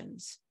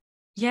conversations.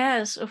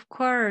 Yes, of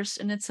course.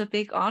 And it's a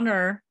big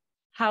honor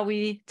how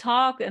we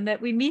talk and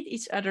that we meet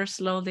each other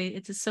slowly.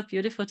 It is so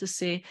beautiful to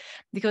see,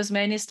 because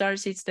many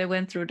starseeds, they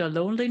went through the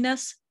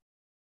loneliness.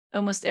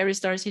 Almost every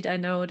starseed I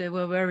know, they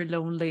were very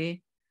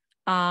lonely.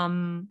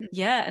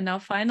 Yeah, and now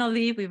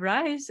finally we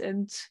rise,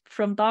 and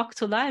from dark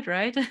to light,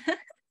 right?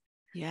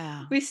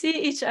 Yeah. We see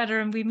each other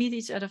and we meet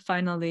each other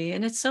finally.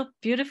 And it's so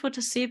beautiful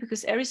to see,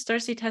 because every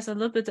starseed has a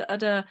little bit of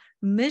other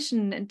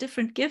mission and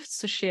different gifts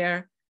to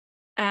share.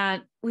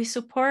 And we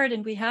support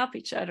and we help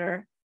each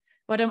other.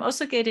 What I'm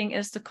also getting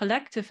is the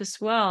collective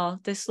as well.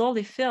 They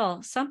slowly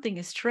feel something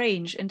is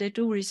strange, and they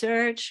do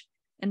research,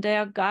 and they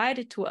are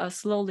guided to us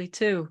slowly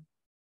too.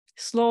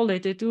 Slowly,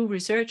 they do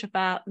research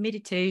about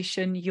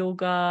meditation,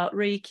 yoga,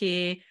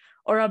 Reiki,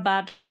 or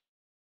about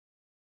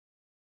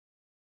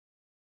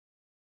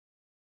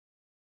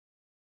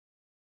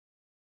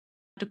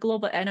the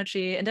global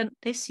energy, and then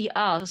they see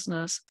us.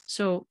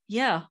 So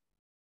yeah.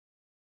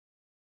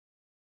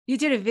 You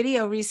did a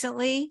video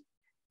recently,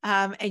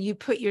 and you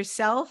put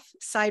yourself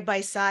side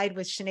by side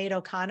with Sinead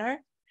O'Connor,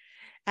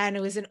 and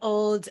it was an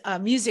old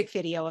music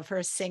video of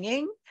her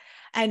singing.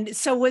 And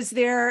so was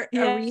there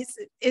a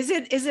reason? Is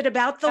it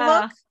about the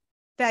look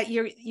that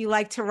you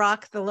like to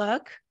rock the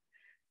look?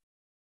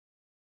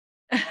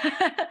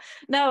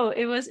 No,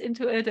 it was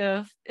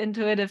intuitive.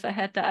 I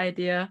had the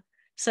idea.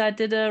 So I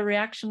did a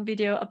reaction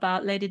video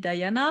about Lady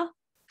Diana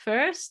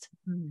first,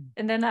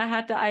 and then I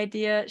had the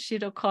idea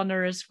Sinead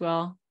O'Connor as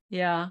well.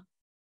 Yeah.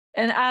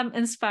 And I'm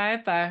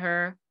inspired by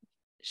her.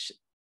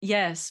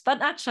 Yes, but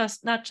not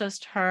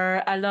just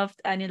her. I loved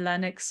Annie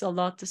Lennox a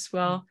lot as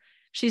well.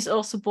 She's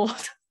also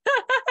bold.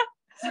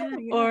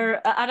 Yeah.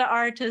 Or other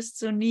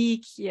artists,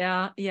 unique.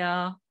 Yeah.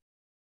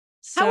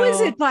 So, how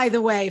is it, by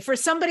the way, for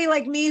somebody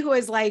like me who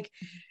has like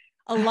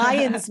a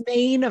lion's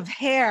mane of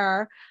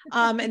hair,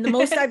 and the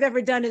most I've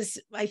ever done is,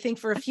 I think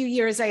for a few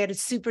years I had a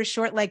super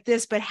short like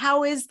this, but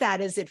how is that?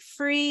 Is it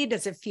free?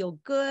 Does it feel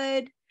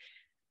good?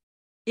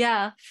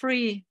 Yeah,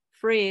 free.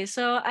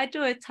 So I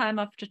do it time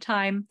after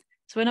time.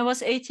 So when I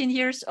was 18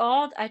 years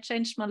old, I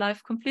changed my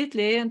life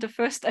completely. And the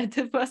first I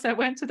did was I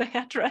went to the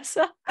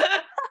hairdresser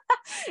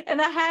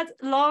and I had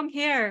long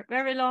hair,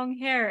 very long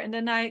hair. And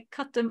then I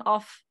cut them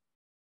off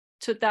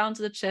down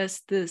to the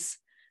chest, this.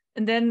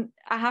 And then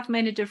I have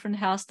many different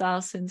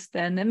hairstyles since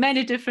then and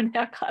many different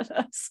hair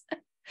colors.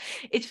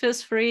 It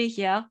feels free,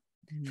 yeah.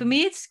 For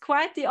me, it's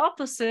quite the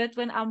opposite.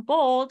 When I'm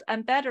bald,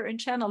 I'm better in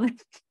channeling.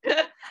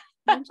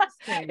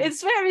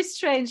 It's very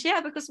strange,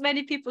 yeah, because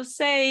many people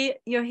say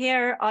your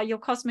hair are your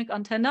cosmic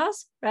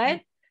antennas,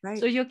 right?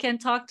 So you can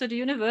talk to the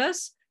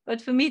universe.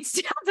 But for me, it's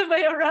the other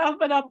way around.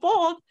 When I'm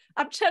bald,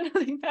 I'm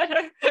channeling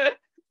better.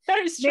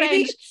 Very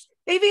strange.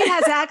 Maybe it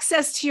has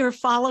access to your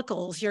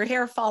follicles, your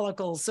hair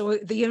follicles, so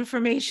the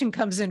information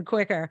comes in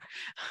quicker.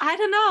 I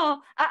don't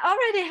know. I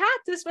already had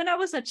this when I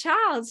was a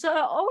child. So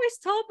I always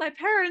told my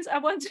parents I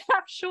want to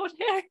have short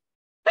hair.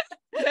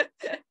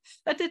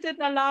 But they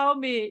didn't allow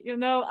me,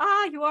 you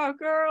are a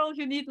girl,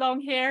 you need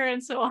long hair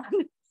and so on.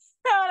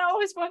 I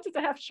always wanted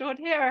to have short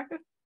hair.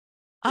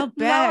 I'll bet.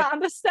 Now I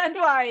understand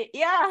why.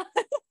 Yeah.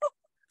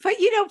 But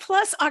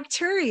plus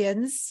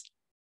Arcturians.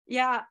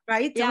 Yeah.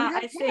 Right?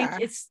 I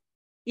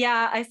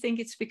think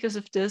it's because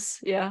of this.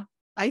 Yeah.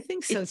 I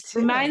think so it too.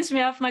 Reminds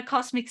me of my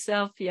cosmic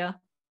self. Yeah.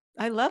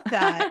 I love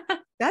that.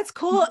 That's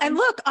cool. And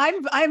look,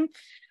 I'm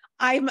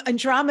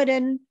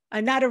Andromedan,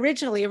 not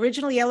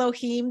originally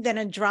Elohim, then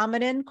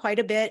Andromedan quite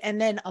a bit,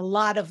 and then a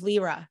lot of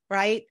Lyra,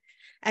 right?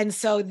 And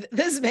so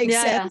this makes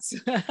sense.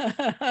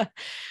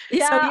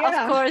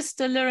 Yeah, of course,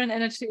 the Lyran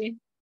energy.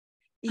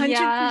 100%.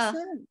 Yeah.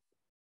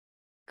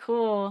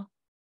 Cool.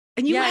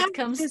 And it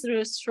comes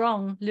through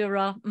strong,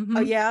 Lyra.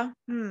 Oh, yeah?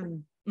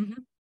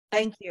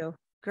 Thank you,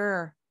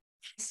 Gur.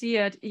 See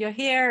it, your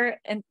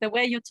hair and the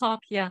way you talk.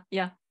 Yeah.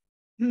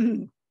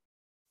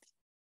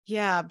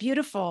 Yeah,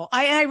 beautiful.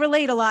 I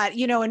relate a lot,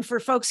 and for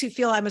folks who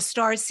feel I'm a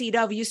star seed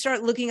of, you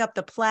start looking up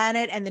the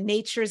planet and the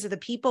natures of the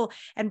people.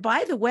 And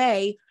by the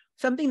way,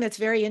 something that's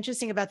very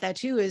interesting about that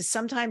too is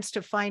sometimes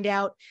to find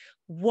out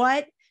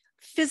what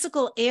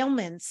physical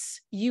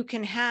ailments you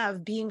can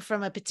have being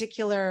from a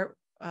particular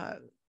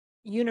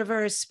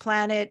universe,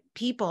 planet,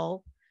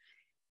 people,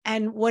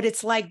 and what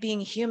it's like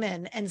being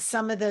human. And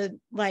some of the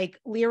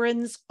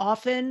Lyrans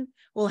often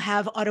will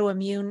have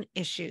autoimmune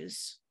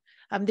issues.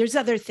 There's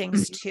other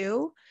things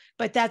too,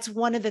 but that's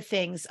one of the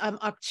things.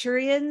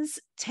 Arcturians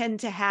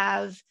tend to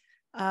have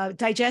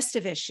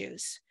digestive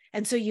issues.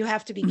 And so you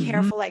have to be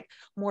careful, like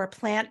more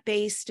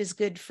plant-based is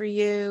good for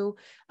you.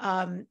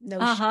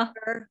 No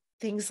sugar,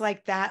 things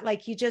like that.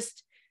 Like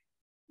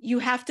you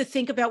have to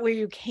think about where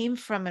you came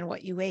from and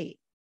what you ate.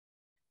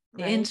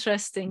 Right?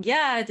 Interesting.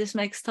 Yeah, this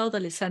makes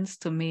totally sense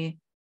to me.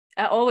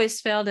 I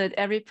always felt that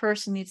every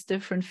person needs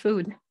different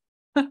food.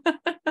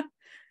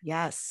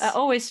 Yes. I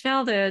always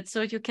felt it.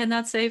 So you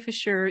cannot say for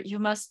sure. You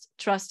must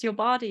trust your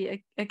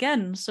body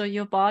again. So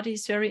your body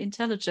is very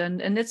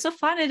intelligent. And it's so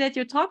funny that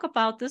you talk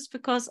about this,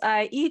 because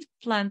I eat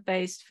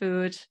plant-based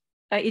food.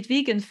 I eat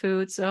vegan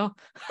food. So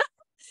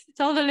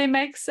totally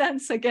makes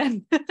sense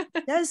again.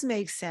 Does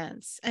make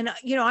sense. And,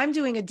 you know, I'm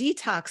doing a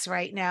detox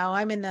right now.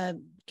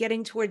 I'm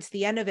getting towards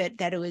the end of it,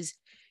 that it was,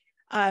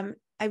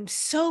 I'm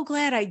so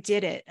glad I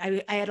did it.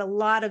 I had a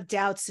lot of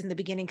doubts in the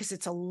beginning, because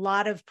it's a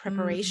lot of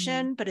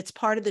preparation, but it's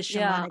part of the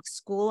shamanic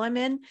school I'm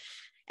in.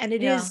 And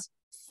it is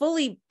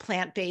fully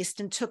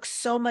plant-based, and took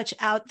so much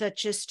out, that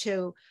just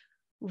to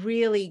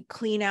really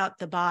clean out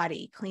the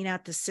body, clean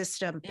out the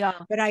system.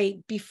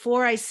 But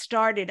before I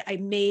started, I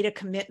made a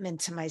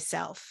commitment to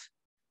myself.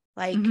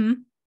 Like,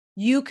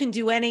 you can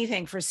do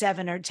anything for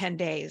 7 or 10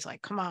 days.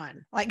 Like, come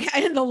on, like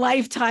in the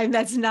lifetime,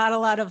 that's not a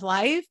lot of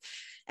life.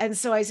 And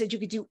so I said, you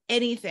could do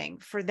anything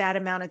for that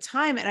amount of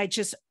time. And I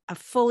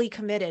fully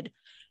committed.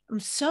 I'm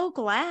so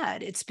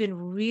glad. It's been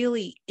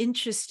really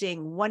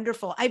interesting,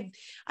 wonderful.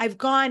 I've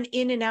gone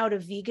in and out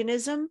of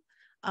veganism.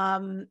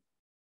 And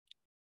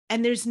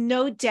there's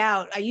no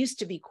doubt, I used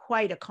to be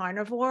quite a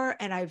carnivore,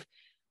 and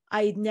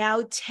I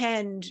now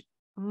tend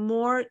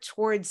more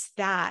towards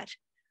that,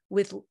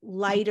 with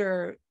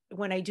lighter,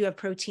 when I do have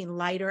protein,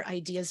 lighter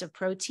ideas of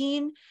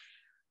protein.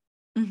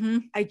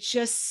 I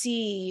just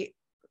see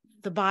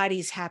the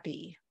body's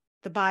happy.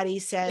 The body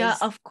says, yeah,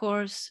 of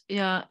course.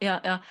 Yeah.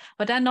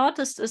 But I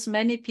noticed as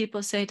many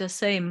people say the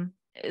same.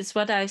 It's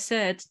what I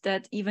said,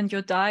 that even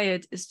your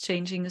diet is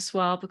changing as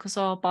well, because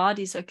our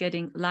bodies are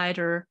getting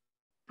lighter,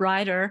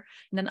 brighter,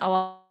 and then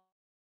our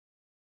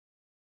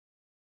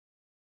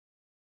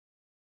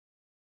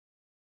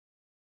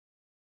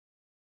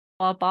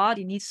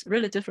body needs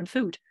really different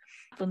food.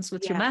 Happens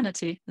with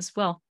humanity as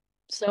well.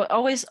 So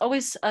always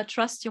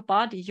trust your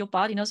body. Your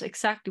body knows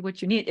exactly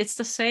what you need. It's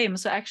the same.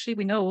 So actually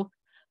we know,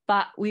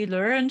 but we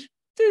learned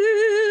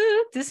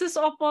this is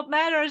all what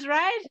matters,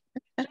 right?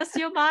 Just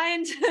your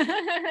mind.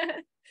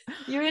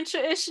 Your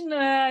intuition,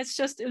 it's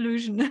just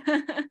illusion.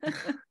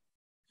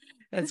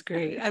 That's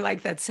great. I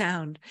like that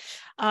sound.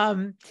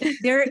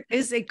 There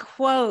is a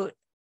quote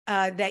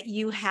that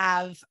you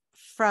have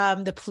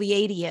from the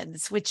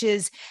Pleiadians, which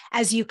is,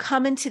 as you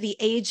come into the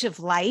age of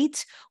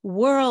light,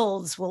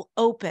 worlds will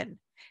open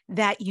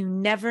that you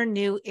never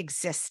knew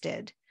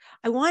existed.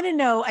 I want to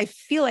know, I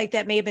feel like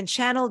that may have been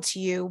channeled to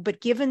you,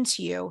 but given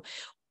to you.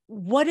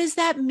 What does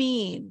that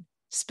mean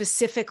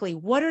specifically?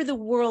 What are the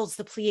worlds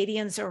the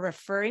Pleiadians are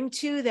referring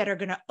to that are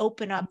going to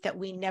open up that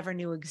we never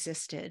knew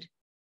existed?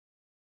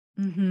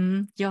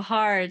 Your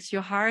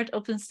heart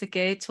opens the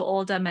gate to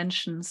all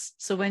dimensions.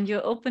 So when you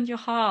open your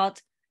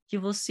heart, you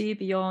will see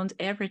beyond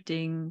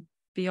everything,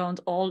 beyond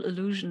all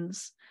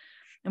illusions.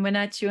 And when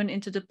I tune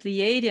into the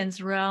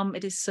Pleiadians realm,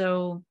 it is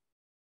so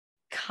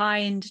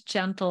kind,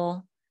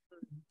 gentle.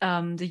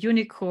 The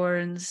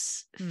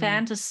unicorns,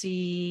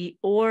 fantasy,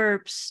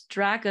 orbs,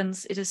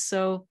 dragons. It is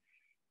so,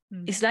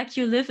 it's like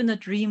you live in a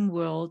dream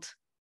world,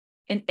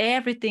 and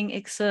everything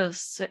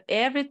exists. So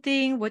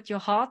everything what your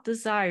heart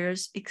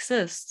desires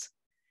exists.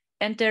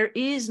 And there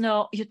is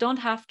no, you don't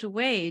have to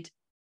wait.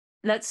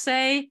 Let's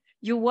say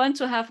you want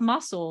to have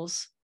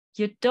muscles.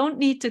 You don't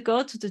need to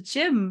go to the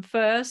gym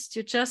first.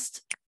 You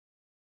just,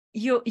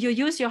 you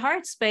use your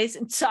heart space,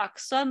 and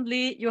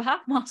suddenly you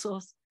have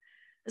muscles.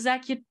 It's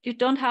like you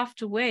don't have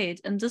to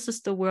wait. And this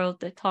is the world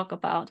they talk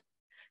about.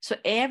 So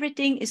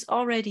everything is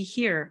already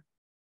here.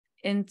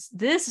 And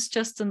this is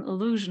just an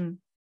illusion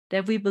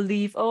that we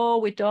believe, oh,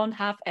 we don't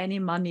have any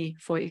money,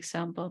 for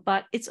example,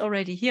 but it's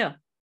already here.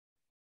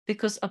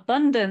 Because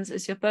abundance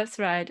is your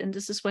birthright, and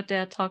this is what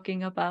they're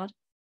talking about.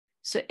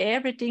 So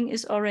everything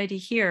is already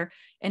here.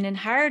 And in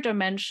higher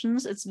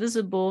dimensions, it's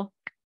visible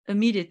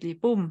immediately.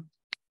 Boom,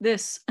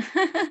 this.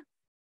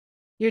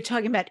 You're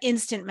talking about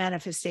instant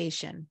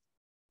manifestation.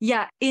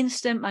 Yeah,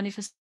 instant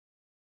manifestation.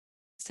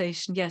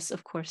 Yes,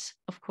 of course.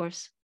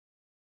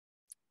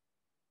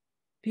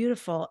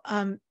 Beautiful.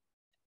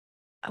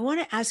 I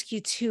want to ask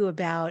you too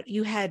about,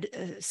 you had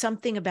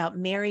something about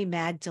Mary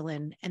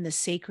Magdalene and the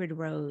sacred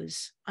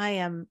rose. I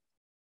am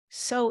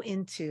so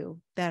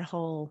into that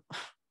whole,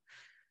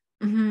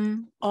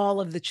 all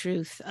of the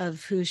truth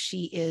of who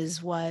she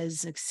is,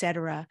 was,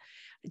 etc.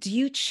 Do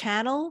you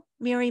channel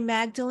Mary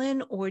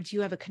Magdalene, or do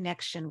you have a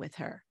connection with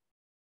her?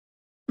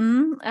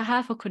 I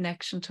have a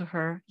connection to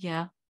her.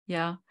 Yeah.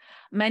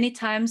 Many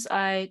times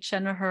I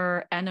channel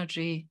her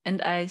energy,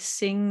 and I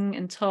sing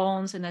in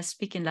tones, and I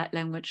speak in light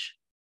language.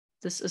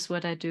 This is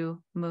what I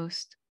do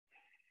most.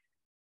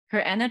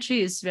 Her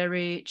energy is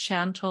very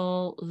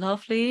gentle,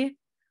 lovely,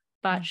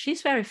 but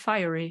she's very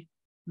fiery.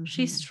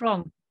 She's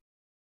strong,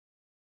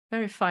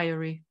 very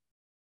fiery.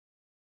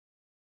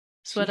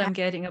 That's what I'm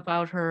getting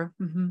about her.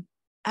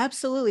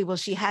 Absolutely. Well,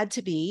 she had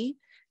to be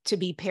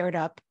paired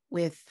up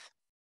with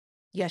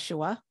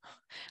Yeshua,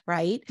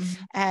 right?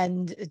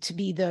 And to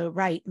be the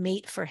right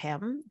mate for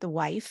him, the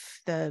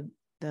wife, the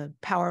the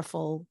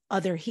powerful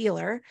other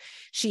healer.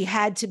 She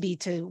had to be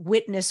to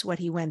witness what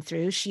he went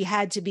through. She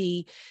had to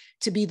be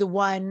the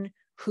one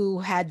who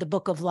had the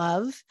book of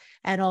love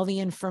and all the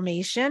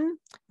information,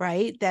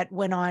 right, that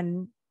went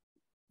on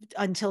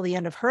until the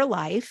end of her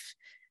life,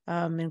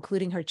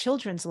 including her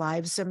children's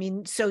lives. I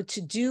mean, so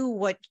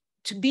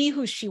to be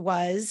who she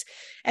was,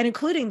 and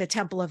including the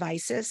Temple of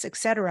Isis,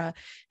 etc.,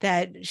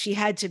 that she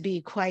had to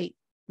be quite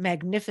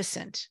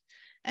magnificent.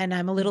 And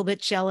I'm a little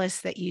bit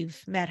jealous that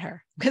you've met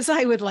her, because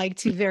I would like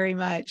to very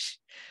much.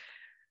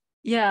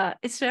 Yeah,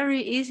 it's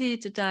very easy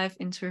to dive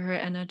into her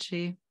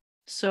energy.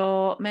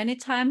 So many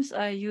times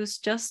I use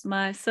just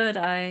my third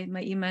eye,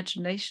 my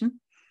imagination,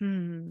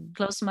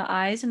 close my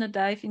eyes and I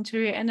dive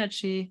into her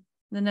energy.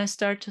 Then I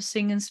start to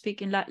sing and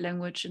speak in light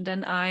language, and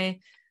then I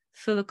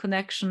feel a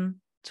connection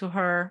to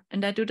her.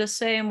 And I do the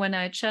same when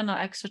I channel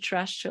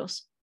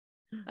extraterrestrials.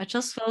 I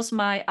just close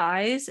my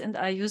eyes and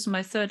I use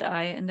my third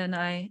eye, and then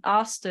I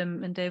ask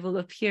them and they will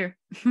appear.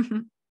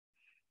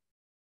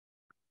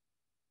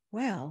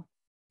 Well,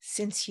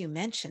 since you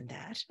mentioned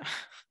that,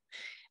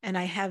 and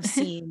I have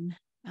seen,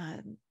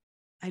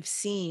 I've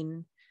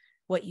seen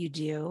what you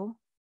do.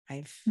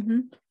 I've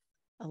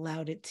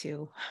allowed it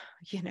to,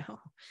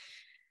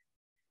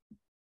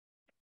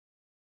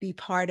 be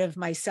part of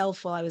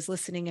myself while I was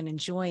listening and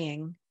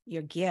enjoying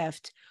your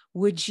gift.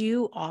 Would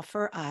you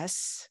offer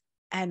us,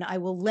 and I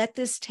will let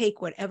this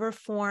take whatever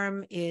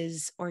form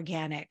is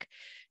organic,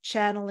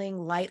 channeling,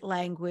 light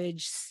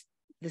language,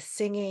 the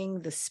singing,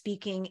 the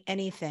speaking,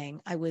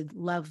 anything. I would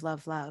love,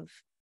 love, love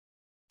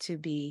to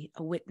be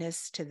a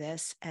witness to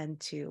this and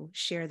to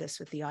share this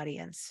with the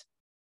audience.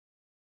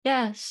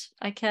 Yes,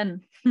 I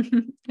can.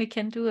 We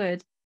can do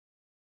it.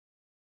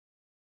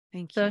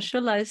 Thank you. So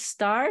shall I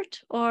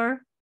start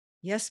or?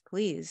 Yes,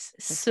 please.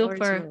 The Super.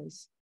 floor is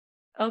yours.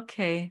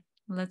 Okay,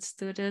 let's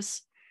do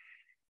this.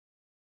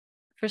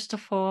 First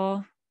of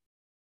all,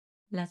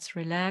 let's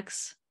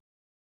relax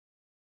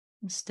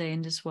and stay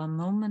in this one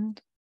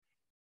moment.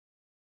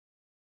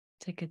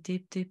 Take a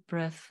deep, deep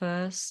breath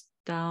first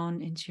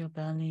down into your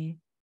belly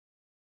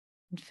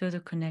and feel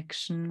the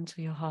connection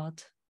to your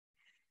heart.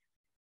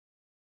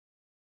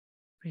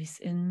 Breathe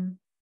in,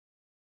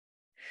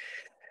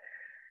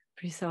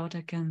 breathe out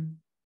again.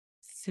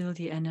 Feel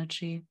the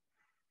energy.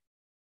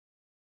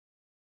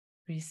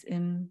 Breathe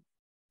in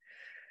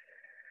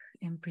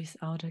and breathe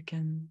out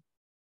again.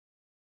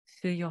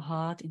 Feel your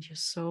heart and your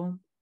soul. Your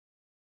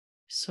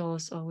soul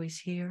is always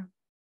here.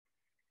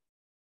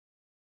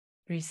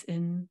 Breathe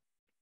in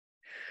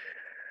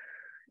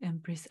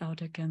and breathe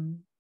out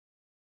again.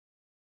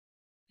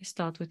 We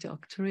start with the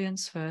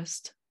Arcturians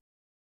first.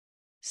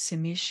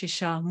 Simi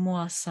Shisha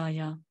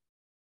Muasaya.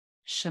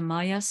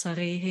 Shamaya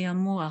Sarehia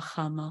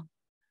Muachama.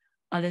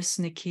 Alles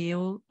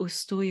Nikeo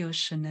Ustuyo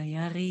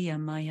Shanayari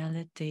Maya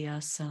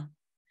Leteasa.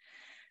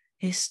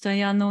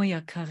 Histayano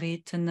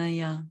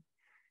Yakaretanaya.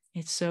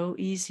 It's so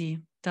easy.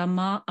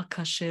 Dama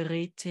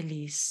Akasherete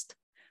list.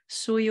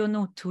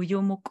 Suyono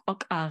Tuyomuk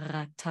Ok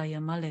Arataya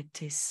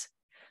Maletis.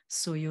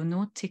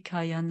 Suyono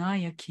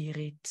Tikayanaya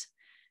Kirit.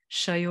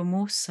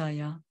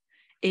 Shayomusaya.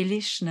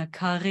 Elishna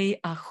Kare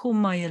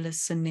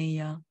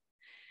Ahumayeleseneya.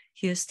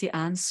 Here's the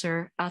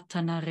answer,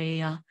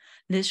 Atanarea,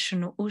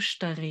 Lishnu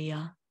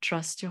Ushtarea,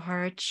 trust your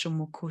heart,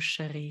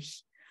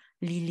 Shumukusharich,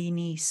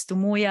 Lilinis,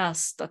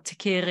 Dumoyas,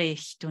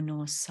 Tatekerech,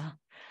 Donosa,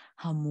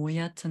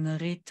 Hamoya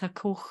Tanareta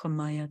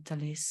Kochamaya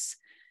Talis,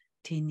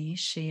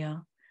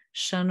 Tinishia,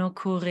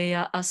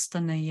 Shanokurea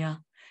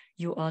Astanaya,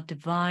 you are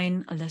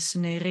divine,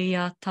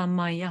 Alesnerea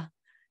Tamaya,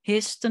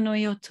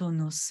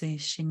 Histanoyotonose,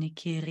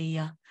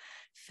 Shinikiria.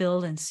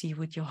 Fill and see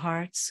with your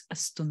hearts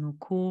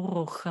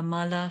astunukuro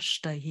chamala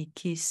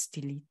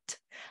shtahikistilit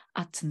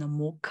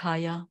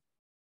atnamokaya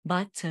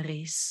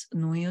batteries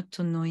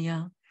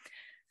nuyotunoya.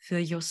 Für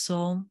your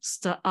soul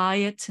sta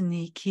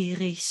ayatni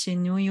kiri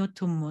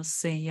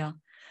shinuyotumoseya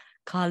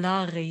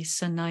kalare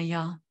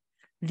sanaya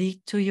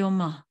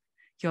lituyoma.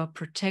 You are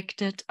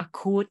protected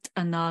akut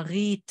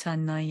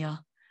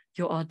anaritanaya.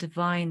 You are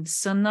divine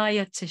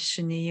sanaya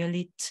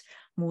tishniyalit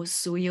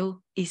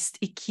musuyo ist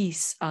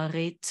ikis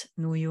aret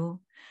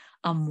nuyo.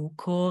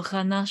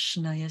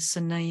 Amukoranashnaya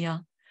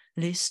sanaya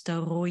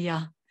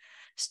listaroya.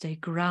 Stay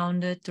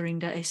grounded during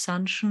the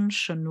Ascension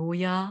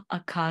shanoya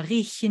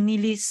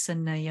akarichinili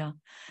sanaya.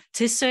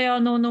 Tisaya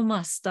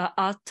nonomasta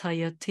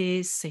ataya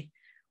tese.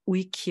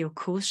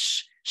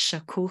 Wikiokush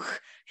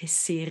shakuch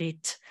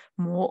hesirit.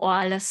 Mo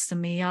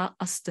alasamea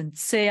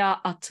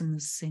astansea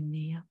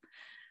atanusenia.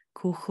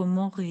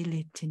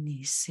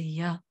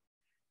 Kuchumorilitinisia.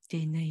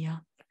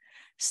 Dinaya.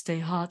 Stay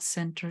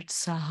heart-centered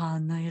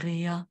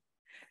sahanairia.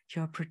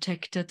 You're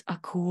protected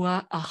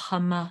Akura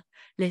Ahama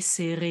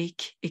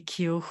Leserik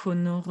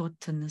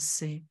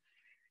Ikiohunurutanase.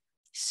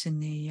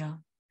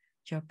 Sineya.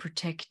 You're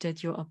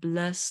protected, you are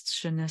blessed,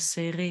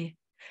 Shenasere.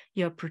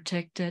 You're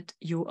protected,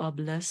 you are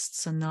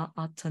blessed, Sana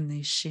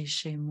Atane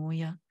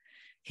Sheshemoya.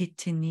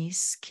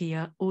 Hitinis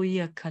Kia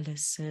Uya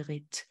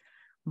Kaleserit.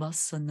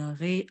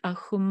 Basanare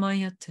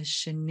Ahumaya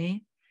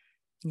Teshene.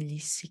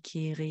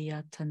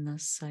 Lisikiria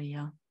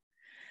Tanasaya.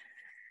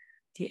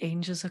 The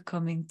angels are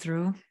coming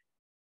through.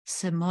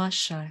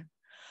 Semashal.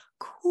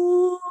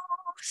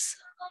 Kusa.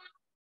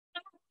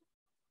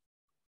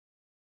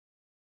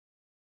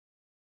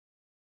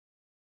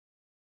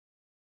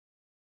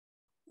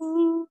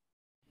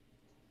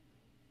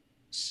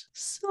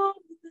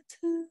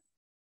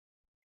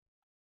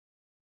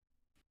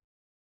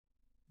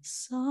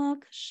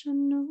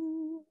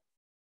 Sakashanu.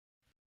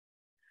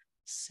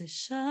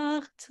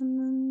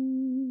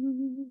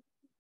 Seshartanan.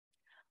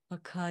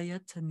 Akaya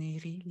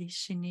taniri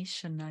lishini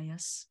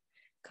shanayas.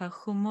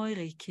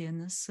 Kahumoiri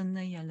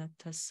kianasanaya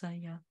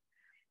latasaya.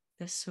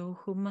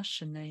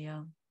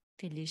 Desohumashanaya.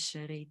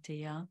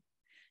 Tilishareteya.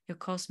 Your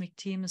cosmic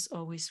team is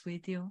always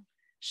with you.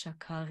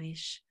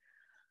 Shakarish.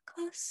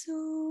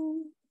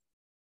 Kasu.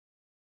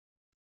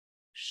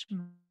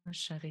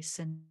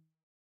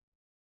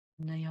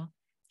 Shmasharisanaya.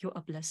 You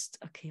are blessed,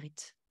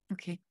 Akirit.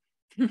 Okay.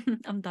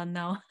 I'm done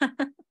now.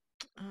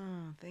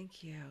 Oh,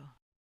 thank you.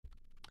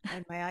 I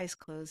had my eyes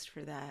closed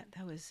for that.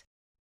 That was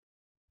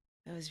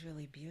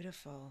really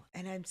beautiful.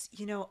 And I'm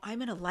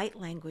in a light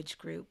language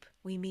group.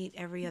 We meet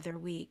every other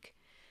week.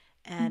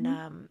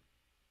 And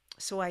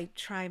so I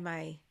try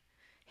my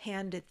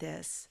hand at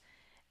this,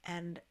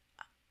 and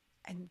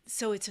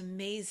so it's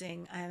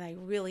amazing, and I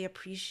really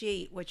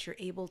appreciate what you're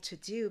able to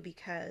do,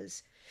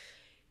 because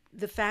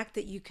the fact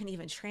that you can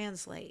even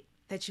translate,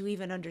 that you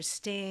even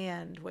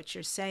understand what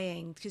you're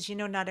saying, because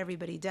not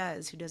everybody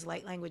does. Who does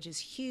light language is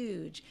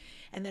huge.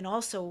 And then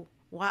also,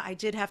 why I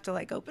did have to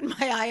like open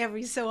my eye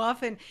every so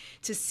often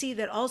to see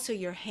that also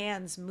your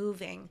hands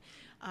moving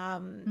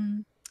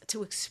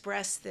to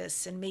express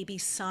this and maybe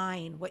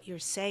sign what you're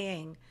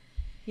saying.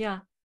 Yeah.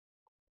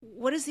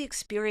 What is the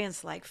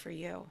experience like for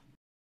you?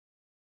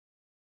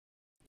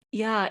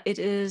 Yeah, it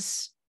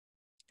is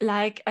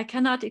like I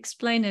cannot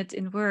explain it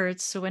in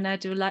words. So when I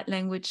do light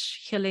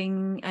language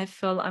healing, I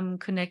feel I'm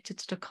connected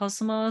to the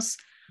cosmos.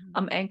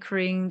 I'm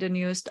anchoring the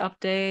newest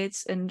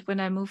updates. And when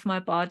I move my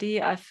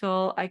body, I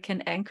feel I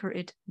can anchor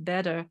it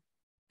better.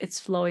 It's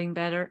flowing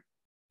better.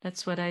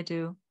 That's what I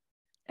do.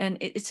 And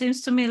it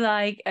seems to me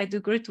like I do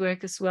grit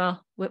work as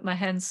well with my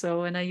hands.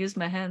 So when I use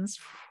my hands,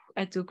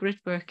 I do grit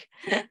work.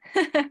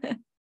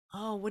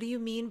 Oh, what do you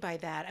mean by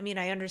that? I mean,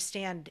 I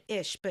understand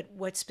ish, but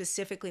what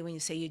specifically when you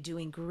say you're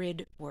doing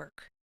grid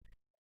work?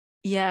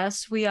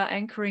 Yes, we are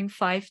anchoring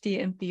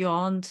 5D and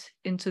beyond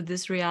into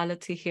this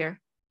reality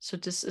here. So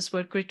this is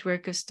what grid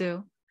workers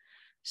do.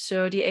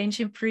 So the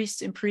ancient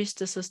priests and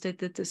priestesses, they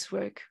did this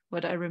work,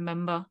 what I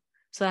remember.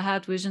 So I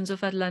had visions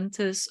of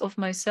Atlantis, of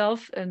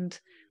myself, and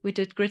we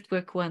did grid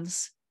work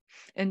once.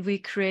 And we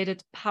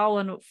created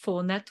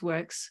powerful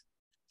networks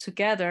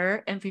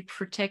together, and we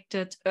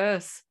protected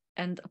Earth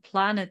and a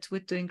planet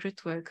with doing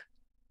grid work.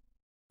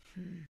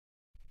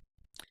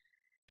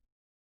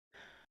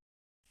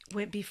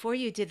 Before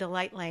you did the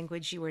light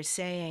language, you were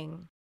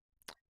saying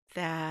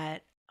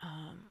that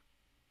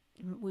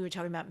we were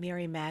talking about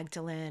Mary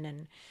Magdalene,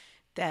 and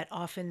that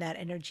often that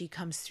energy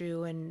comes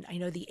through. And I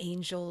know the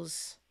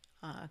angels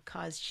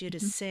caused you to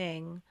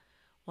sing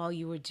while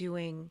you were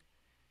doing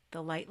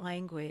the light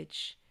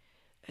language.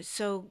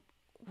 So,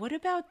 what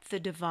about the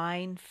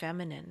divine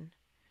feminine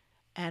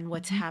and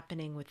what's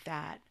happening with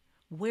that?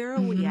 Where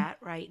are we at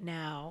right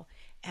now?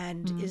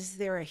 And is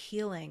there a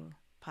healing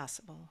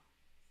possible?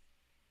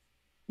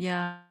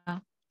 Yeah,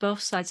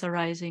 both sides are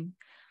rising.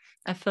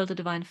 I feel the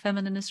divine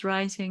feminine is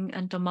rising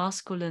and the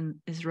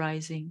masculine is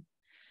rising,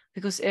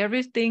 because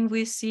everything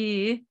we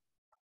see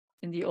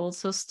in the old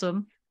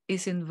system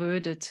is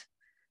inverted.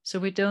 So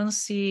we don't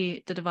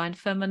see the divine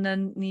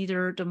feminine,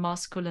 neither the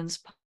masculine's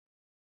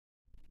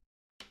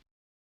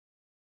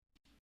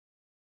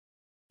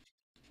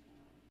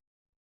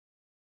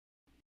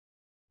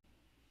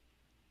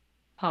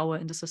power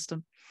in the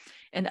system.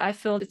 And I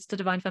feel it's the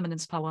divine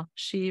feminine's power.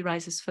 She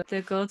rises first.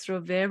 They go through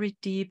a very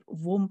deep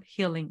womb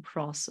healing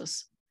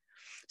process.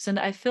 So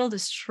I feel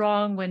this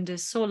strong when the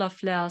solar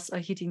flares are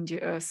hitting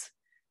the earth,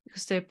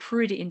 because they're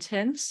pretty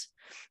intense.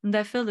 And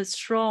I feel it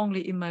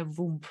strongly in my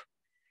womb.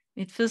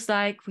 It feels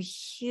like we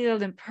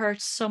healed and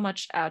purged so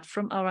much out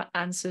from our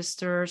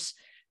ancestors,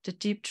 the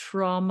deep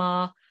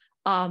trauma,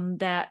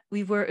 that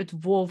we were at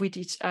war with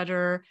each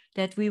other,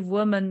 that we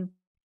women,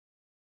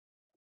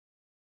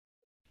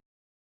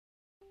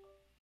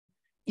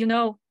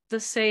 the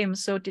same.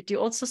 So the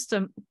old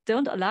system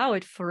don't allow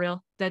it for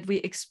real, that we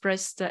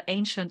express the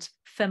ancient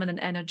feminine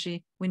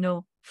energy we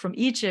know from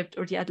Egypt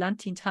or the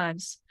Atlantean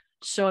times.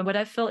 So what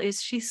I feel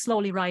is she's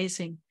slowly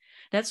rising.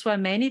 That's why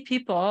many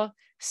people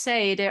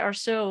say they are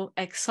so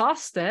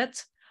exhausted,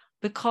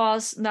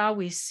 because now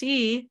we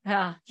see,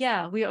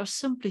 we are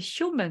simply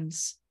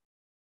humans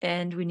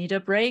and we need a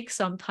break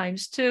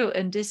sometimes too.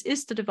 And this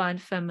is the divine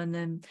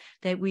feminine,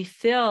 that we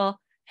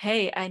feel,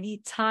 hey, I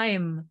need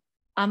time.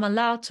 I'm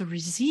allowed to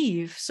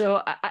receive.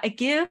 So I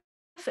give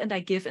and I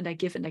give and I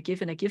give and I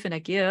give and I give and I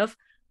give.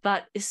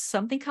 But is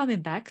something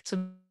coming back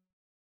to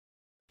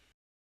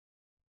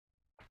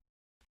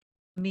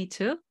me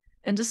too?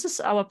 And this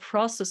is our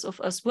process of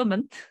us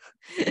women,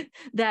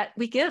 that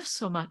we give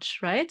so much,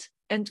 right?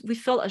 and we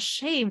feel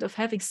ashamed of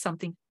having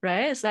something,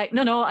 right? It's like,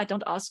 no, I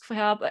don't ask for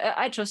help.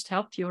 I just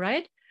helped you,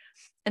 right?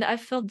 And I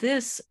feel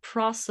this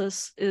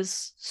process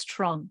is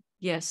strong.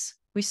 Yes,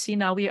 we see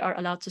now we are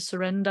allowed to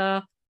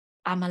surrender.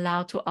 I'm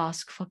allowed to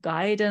ask for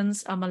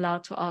guidance. I'm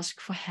allowed to ask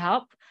for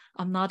help.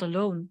 I'm not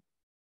alone.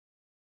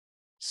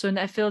 So, and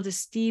I feel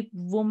this deep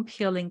womb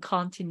healing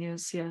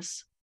continues.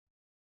 Yes.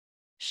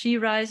 She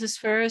rises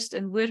first,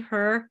 and with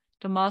her,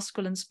 the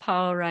masculine's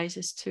power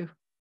rises too.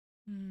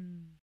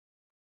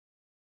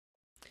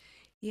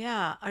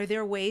 Yeah. Are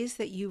there ways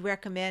that you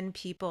recommend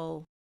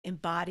people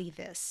embody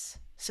this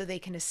so they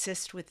can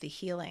assist with the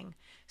healing?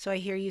 So I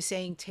hear you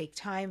saying take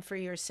time for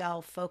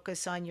yourself,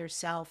 focus on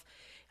yourself,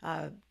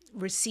 uh,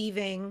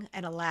 receiving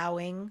and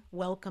allowing,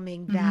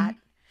 welcoming that,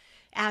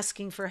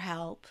 asking for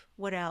help.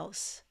 What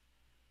else?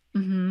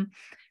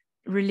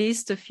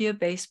 Release the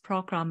fear-based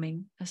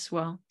programming as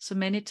well. So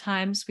many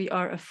times we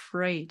are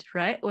afraid,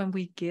 right? When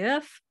we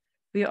give,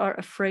 we are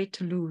afraid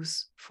to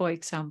lose, for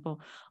example,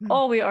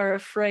 or we are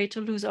afraid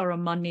to lose our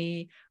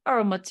money,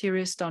 our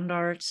material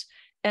standards.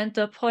 And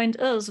the point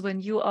is, when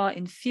you are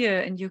in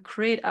fear and you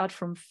create out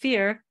from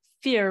fear,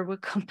 fear will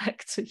come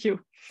back to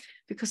you,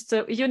 because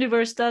the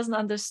universe doesn't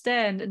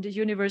understand and the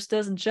universe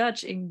doesn't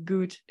judge in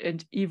good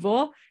and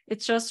evil. It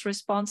just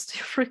responds to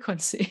your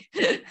frequency.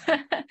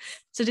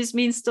 So this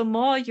means the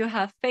more you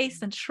have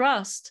faith and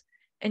trust,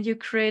 and you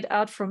create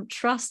out from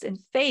trust and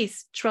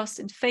faith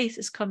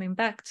is coming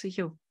back to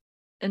you.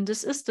 And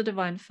this is the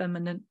divine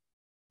feminine.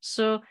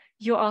 So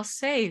you are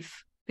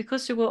safe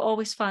because you will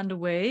always find a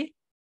way.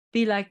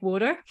 Be like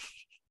water.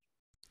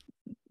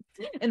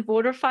 And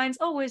water finds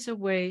always a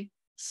way.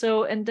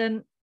 So, and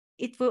then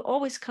it will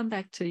always come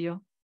back to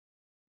you.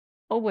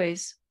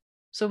 Always.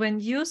 So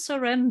when you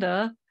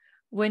surrender,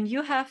 when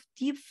you have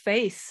deep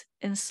faith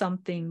in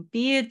something,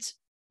 be it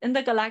in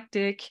the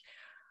galactic,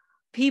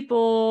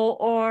 people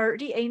or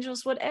the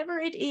angels, whatever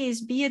it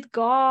is, be it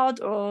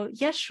God or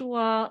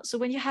Yeshua. So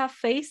when you have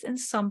faith in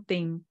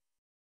something,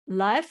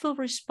 life will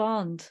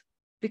respond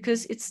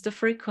because it's the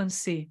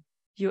frequency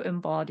you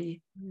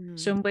embody.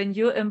 So when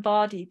you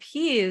embody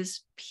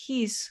peace,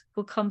 peace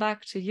will come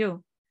back to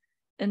you.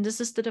 And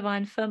this is the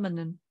divine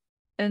feminine.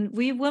 And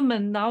we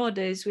women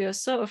nowadays, we are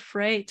so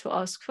afraid to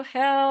ask for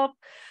help.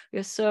 We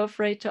are so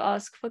afraid to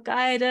ask for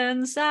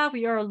guidance.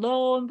 We are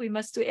alone. We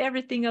must do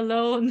everything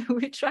alone.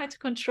 We try to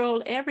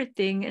control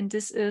everything. And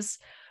this is,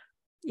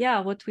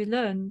 what we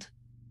learned,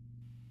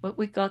 what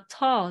we got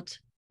taught.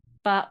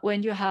 But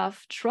when you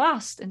have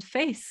trust and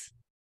faith,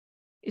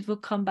 it will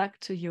come back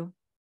to you.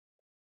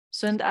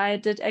 So, and I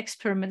did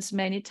experiments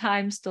many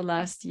times the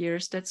last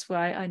years. That's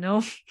why I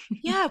know.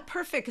 Yeah,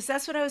 perfect. Because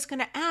that's what I was going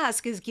to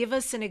ask is give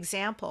us an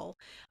example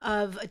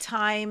of a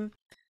time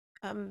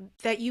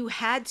that you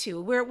had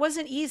to, where it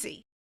wasn't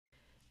easy.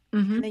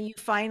 And then you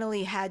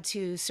finally had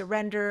to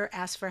surrender,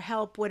 ask for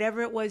help,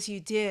 whatever it was you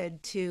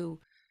did to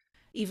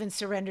even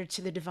surrender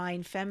to the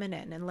divine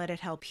feminine and let it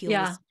help heal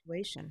the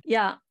situation.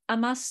 Yeah, I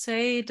must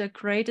say the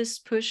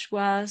greatest push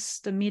was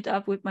the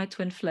meetup with my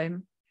twin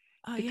flame.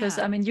 Because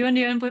I'm in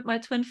union with my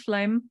twin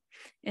flame,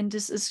 and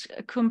this is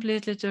a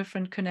completely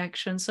different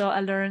connection. So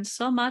I learned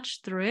so much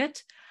through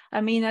it.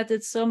 I mean, I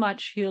did so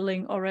much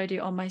healing already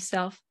on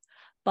myself,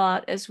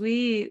 but as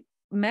we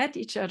met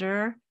each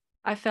other,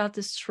 I felt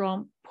this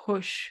strong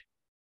push,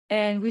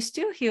 and we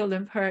still heal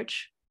and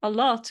purge a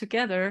lot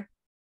together,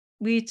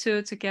 we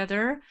two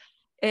together.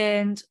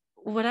 And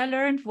what I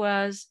learned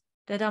was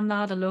that I'm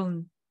not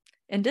alone.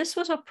 And this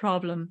was a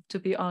problem, to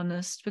be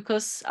honest,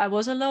 because I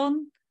was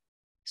alone.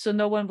 So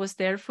no one was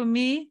there for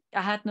me.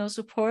 I had no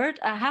support.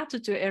 I had to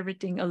do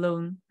everything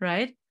alone,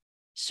 right?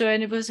 So,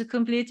 and it was a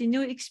completely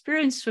new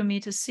experience for me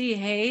to see,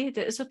 hey,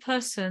 there is a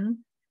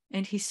person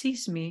and he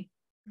sees me.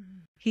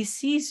 He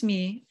sees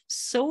me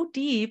so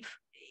deep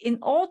in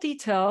all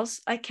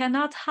details I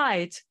cannot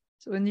hide.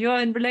 So when you're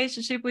in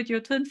relationship with your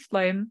twin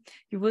flame,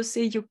 you will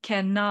see you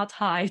cannot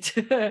hide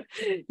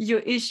your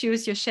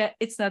issues, your shit.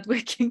 It's not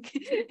working.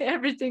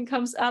 Everything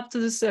comes up to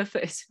the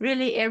surface,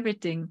 really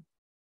everything.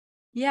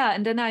 Yeah,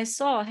 and then I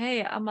saw,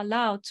 hey, I'm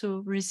allowed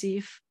to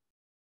receive.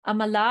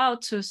 I'm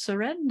allowed to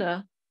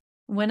surrender.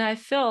 When I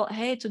feel,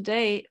 hey,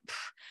 today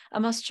I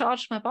must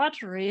charge my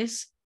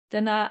batteries,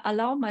 then I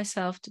allow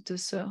myself to do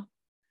so.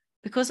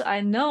 Because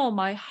I know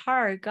my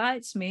heart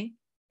guides me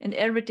and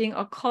everything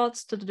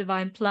accords to the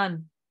divine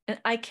plan. And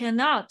I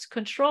cannot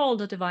control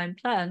the divine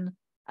plan.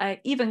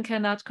 I even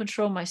cannot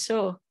control my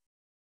soul.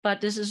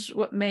 But this is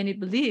what many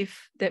believe,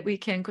 that we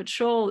can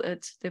control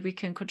it, that we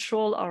can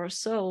control our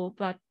soul,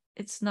 but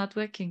it's not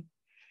working.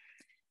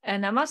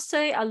 And I must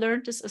say, I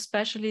learned this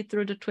especially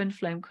through the twin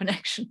flame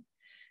connection,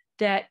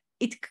 that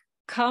it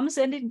comes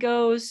and it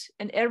goes,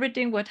 and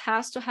everything what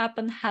has to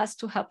happen.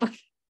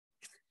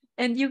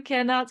 And you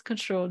cannot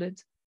control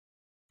it.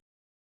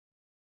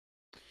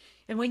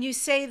 And when you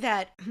say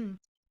that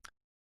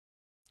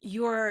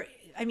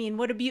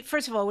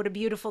first of all, what a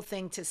beautiful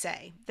thing to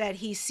say that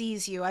he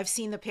sees you. I've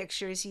seen the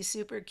pictures. He's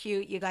super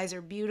cute. You guys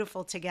are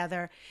beautiful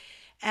together.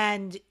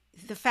 And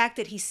the fact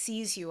that he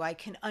sees you, I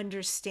can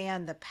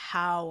understand the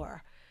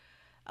power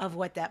of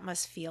what that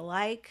must feel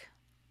like.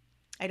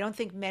 I don't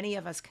think many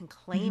of us can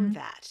claim Mm-hmm.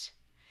 that.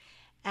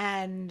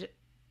 And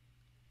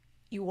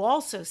you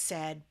also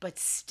said, but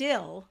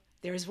still,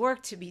 there's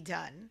work to be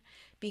done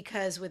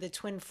because with a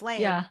twin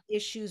flame, Yeah.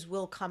 issues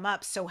will come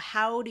up. So,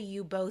 how do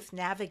you both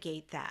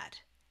navigate that?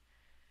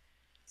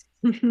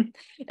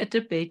 At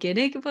the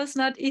beginning, it was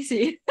not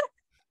easy.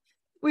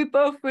 We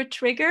both were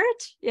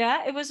triggered.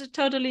 Yeah, it was a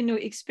totally new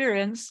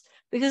experience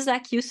because,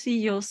 like, you see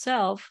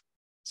yourself.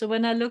 So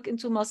when I look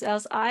into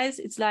Marcel's eyes,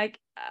 it's like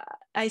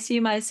I see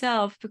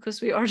myself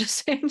because we are the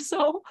same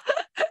soul,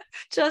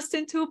 just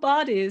in two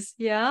bodies.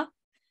 Yeah.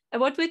 And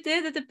what we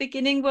did at the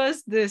beginning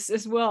was this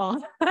as well.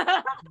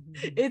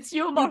 It's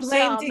you, You blamed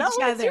Marcel. No, each it's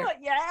you. other.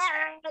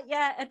 Yeah,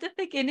 yeah. At the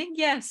beginning,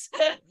 yes.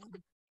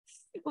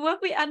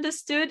 What we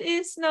understood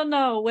is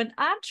no. When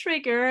I'm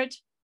triggered,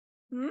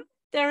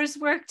 there is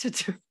work to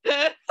do.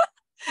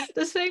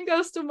 The same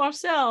goes to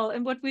Marcel.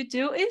 And what we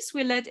do is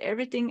we let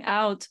everything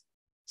out.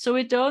 So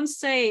we don't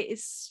say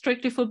it's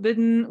strictly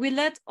forbidden. We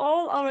let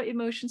all our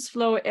emotions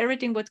flow,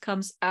 everything what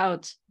comes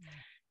out.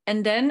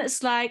 And then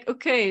it's like,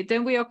 okay,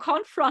 then we are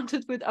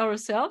confronted with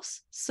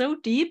ourselves so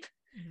deep.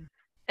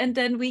 And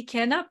then we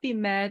cannot be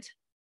mad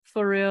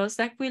for real. It's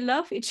like we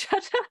love each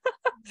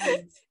other.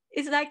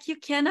 It's like you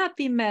cannot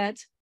be mad.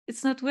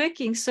 It's not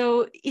working.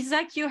 So it's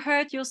like you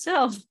hurt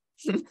yourself.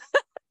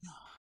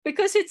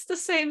 Because it's the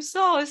same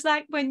soul. It's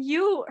like when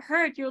you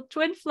hurt your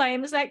twin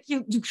flame, it's like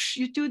you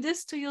do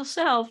this to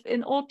yourself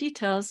in all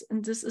details,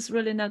 and this is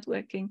really not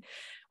working.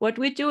 What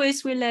we do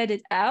is we let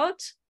it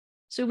out.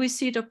 So we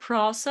see the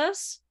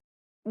process.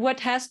 What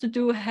has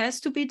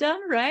to be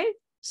done, right?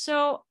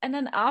 So, and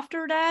then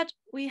after that,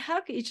 we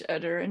hug each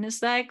other, and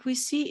it's like we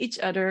see each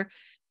other.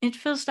 It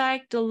feels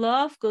like the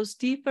love goes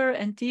deeper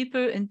and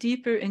deeper and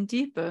deeper and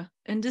deeper.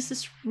 And this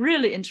is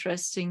really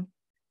interesting.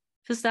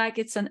 Feels like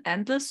it's an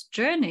endless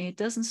journey. It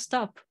doesn't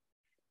stop.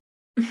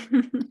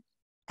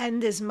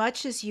 And as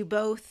much as you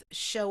both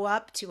show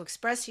up to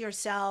express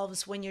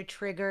yourselves when you're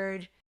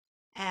triggered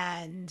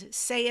and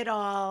say it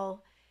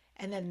all,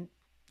 and then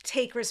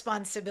take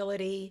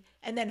responsibility,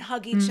 and then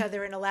hug each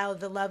other and allow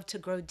the love to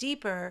grow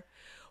deeper,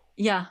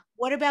 Yeah.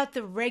 what about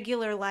the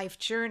regular life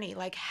journey?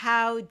 Like,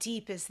 how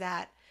deep is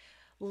that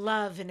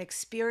love and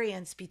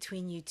experience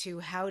between you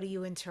two? How do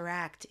you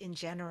interact in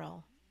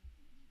general?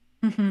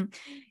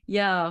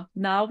 Yeah.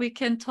 Now we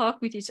can talk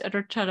with each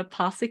other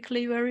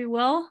telepathically very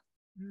well.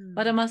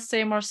 But I Mm. must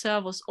say,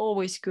 Marcel was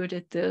always good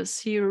at this.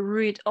 He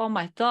read all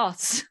my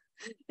thoughts.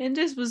 And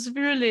this was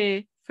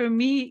really, for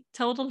me,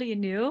 totally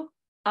new.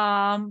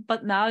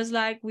 But now it's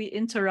like we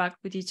interact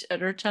with each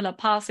other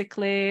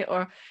telepathically,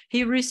 or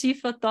he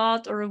received a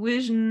thought or a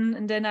vision,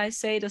 and then I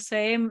say the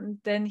same. And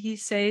then he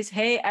says,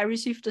 hey, I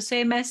received the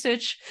same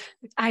message.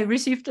 I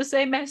received the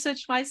same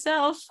message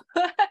myself.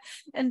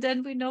 And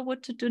then we know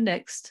what to do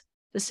next.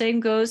 The same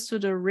goes to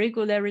the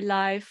regular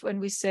life when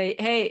we say,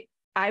 hey,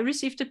 I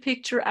received a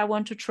picture, I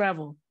want to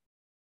travel.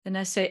 And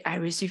I say, I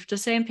received the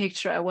same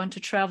picture, I want to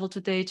travel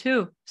today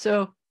too.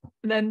 So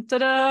then,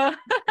 ta-da!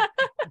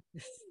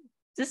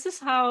 This is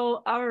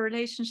how our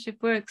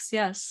relationship works.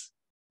 Yes.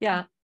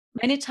 Yeah.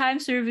 Many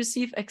times we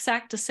receive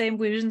exact the same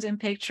visions and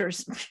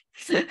pictures.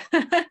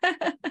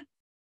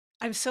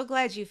 I'm so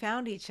glad you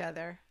found each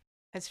other.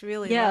 It's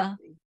really Yeah.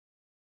 lovely.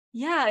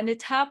 Yeah. And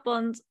it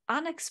happened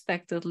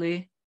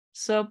unexpectedly.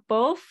 So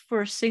both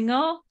were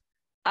single.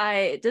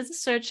 I did a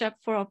search up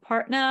for a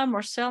partner,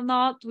 Marcel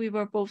not. We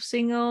were both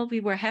single.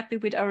 We were happy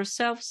with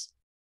ourselves.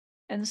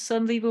 And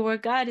suddenly we were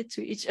guided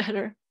to each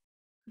other.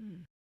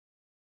 Mm.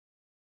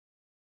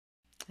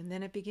 And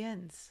then it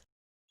begins.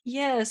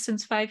 Yeah,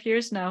 since 5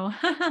 years now.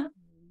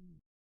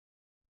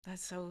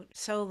 That's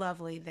so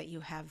lovely that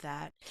you have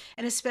that.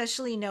 And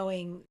especially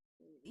knowing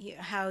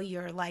how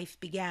your life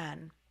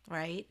began,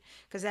 right?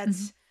 Because Mhm.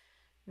 that's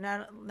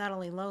not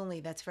only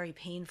lonely, that's very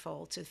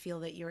painful to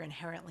feel that you're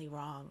inherently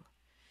wrong.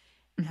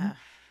 Mhm.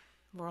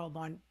 We're all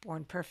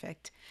born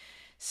perfect.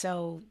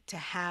 So to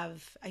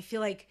have, I feel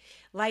like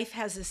life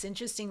has this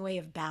interesting way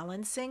of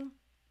balancing,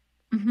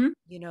 Mhm.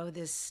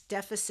 this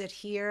deficit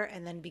here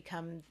and then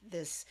become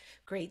this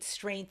great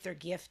strength or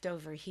gift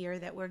over here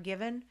that we're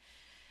given.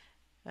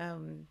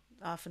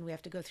 Often we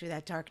have to go through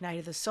that dark night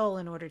of the soul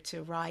in order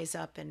to rise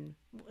up and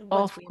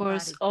once Of we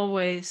course, embody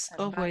always.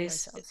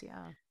 ourselves.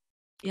 Yeah.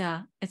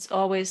 Yeah, it's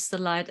always the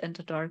light and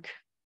the dark.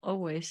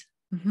 Always.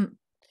 Mhm.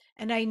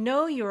 And I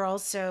know you're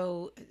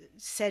also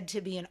said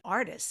to be an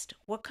artist.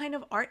 What kind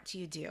of art do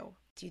you do?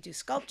 Do you do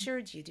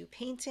sculpture? Do you do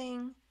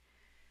painting?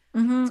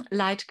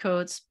 Light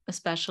codes,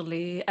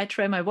 especially. I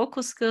train my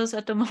vocal skills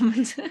at the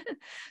moment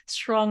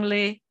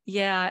strongly.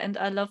 Yeah, and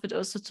I love it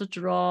also to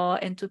draw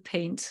and to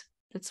paint.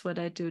 That's what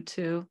I do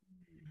too,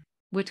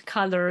 with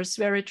colors,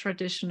 very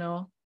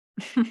traditional.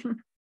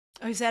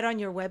 Oh, is that on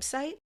your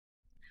website?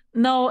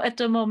 No, at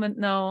the moment,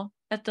 no.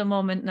 At the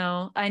moment,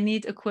 no. I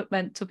need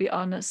equipment, to be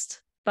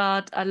honest,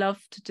 but I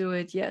love to do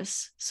it,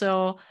 yes.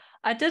 So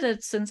I did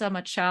it since I'm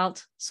a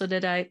child, so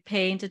that I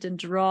painted and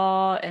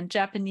draw and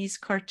Japanese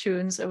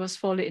cartoons. I was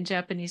fully in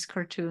Japanese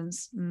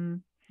cartoons.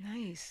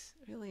 Nice.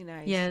 Really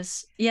nice.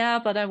 Yes. Yeah,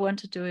 but I want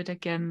to do it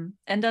again.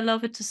 And I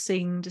love it to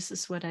sing. This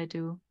is what I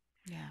do.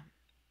 Yeah.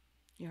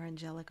 Your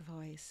angelic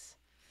voice.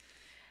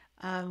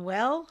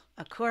 Well,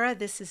 Akura,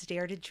 this is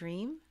Dare to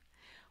Dream.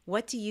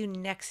 What do you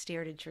next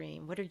dare to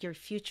dream? What are your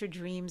future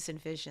dreams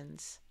and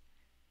visions?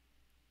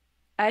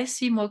 I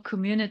see more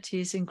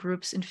communities and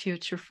groups in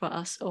future for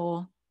us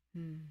all.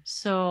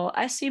 So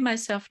I see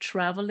myself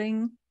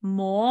traveling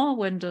more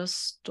when the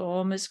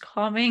storm is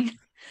coming.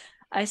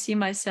 I see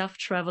myself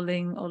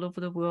traveling all over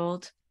the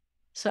world.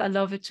 So I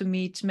love it to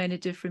meet many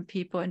different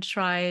people and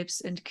tribes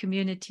and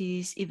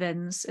communities,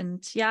 events.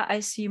 And yeah, I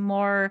see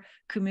more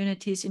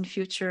communities in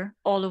future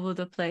all over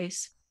the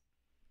place.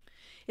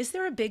 Is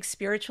there a big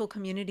spiritual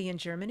community in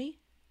Germany?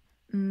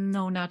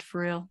 No, not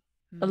for real.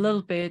 A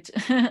little bit,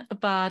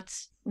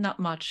 but not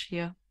much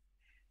here.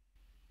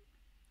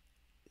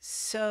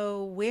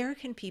 So, where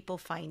can people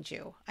find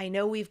you? I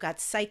know we've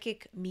got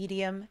psychic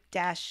medium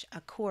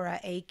Akura,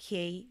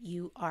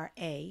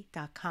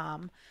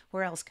 AKURA.com.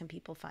 Where else can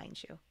people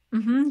find you?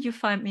 You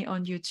find me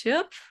on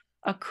YouTube.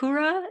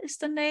 Akura is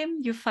the name.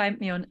 You find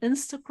me on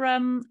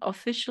Instagram,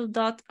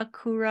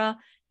 official.akura,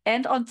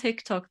 and on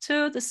TikTok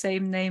too, the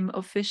same name,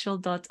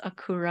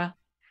 official.akura.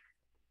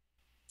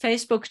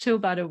 Facebook too,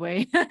 by the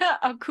way.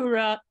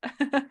 Akura,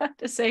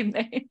 the same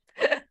name.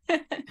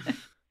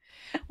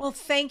 Well,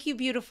 thank you,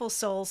 beautiful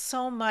souls,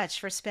 so much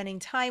for spending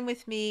time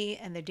with me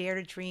and the Dare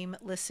to Dream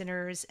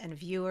listeners and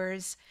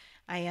viewers.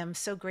 I am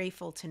so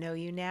grateful to know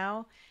you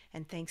now,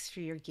 and thanks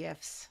for your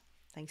gifts.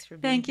 Thanks for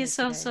being here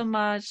today. So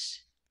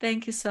much.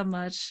 Thank you so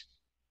much.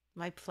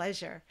 My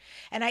pleasure.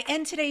 And I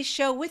end today's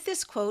show with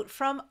this quote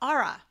from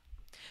Ara.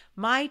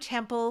 My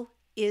temple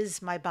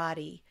is my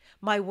body,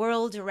 my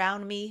world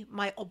around me,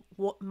 my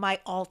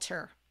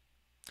altar.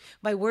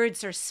 My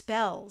words are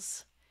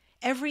spells,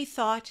 every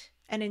thought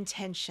and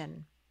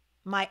intention,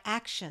 my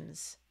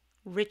actions,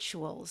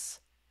 rituals.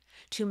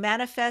 To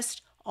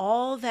manifest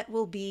all that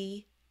will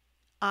be,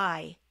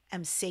 I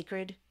am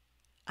sacred,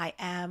 I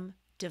am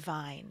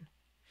divine.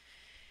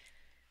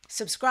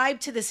 Subscribe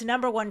to this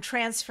 #1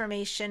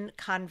 transformation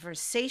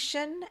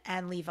conversation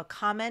and leave a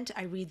comment.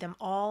 I read them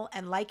all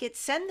and like it.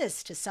 Send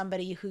this to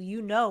somebody who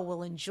you know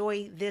will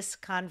enjoy this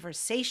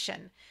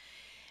conversation.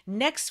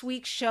 Next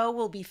week's show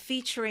will be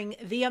featuring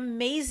the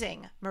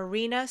amazing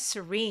Marina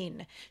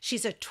Serene.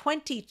 She's a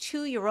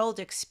 22-year-old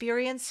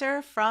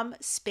experiencer from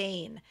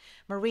Spain.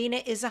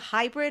 Marina is a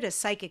hybrid, a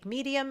psychic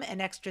medium,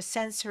 an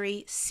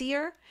extrasensory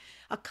seer,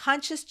 a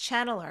conscious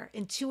channeler,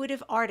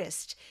 intuitive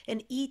artist,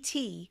 an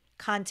ET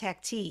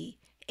contactee,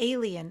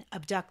 alien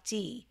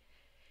abductee,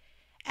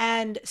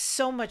 and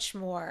so much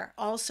more.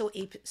 Also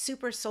a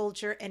super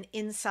soldier and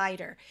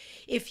insider.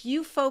 If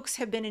you folks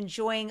have been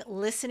enjoying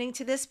listening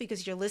to this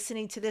because you're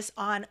listening to this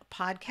on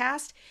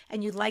podcast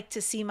and you'd like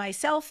to see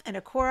myself and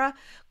Akura,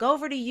 go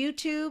over to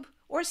YouTube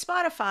or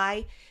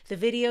Spotify. The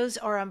videos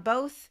are on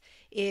both.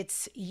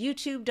 It's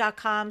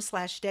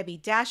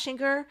youtube.com/Debbi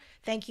Dachinger.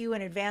 Thank you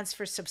in advance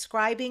for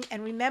subscribing.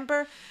 And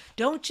remember,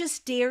 don't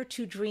just dare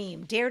to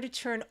dream. Dare to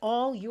turn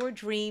all your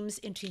dreams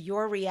into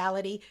your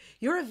reality.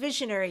 You're a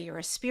visionary. You're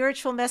a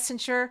spiritual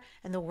messenger,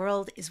 and the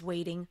world is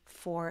waiting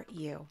for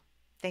you.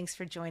 Thanks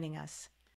for joining us.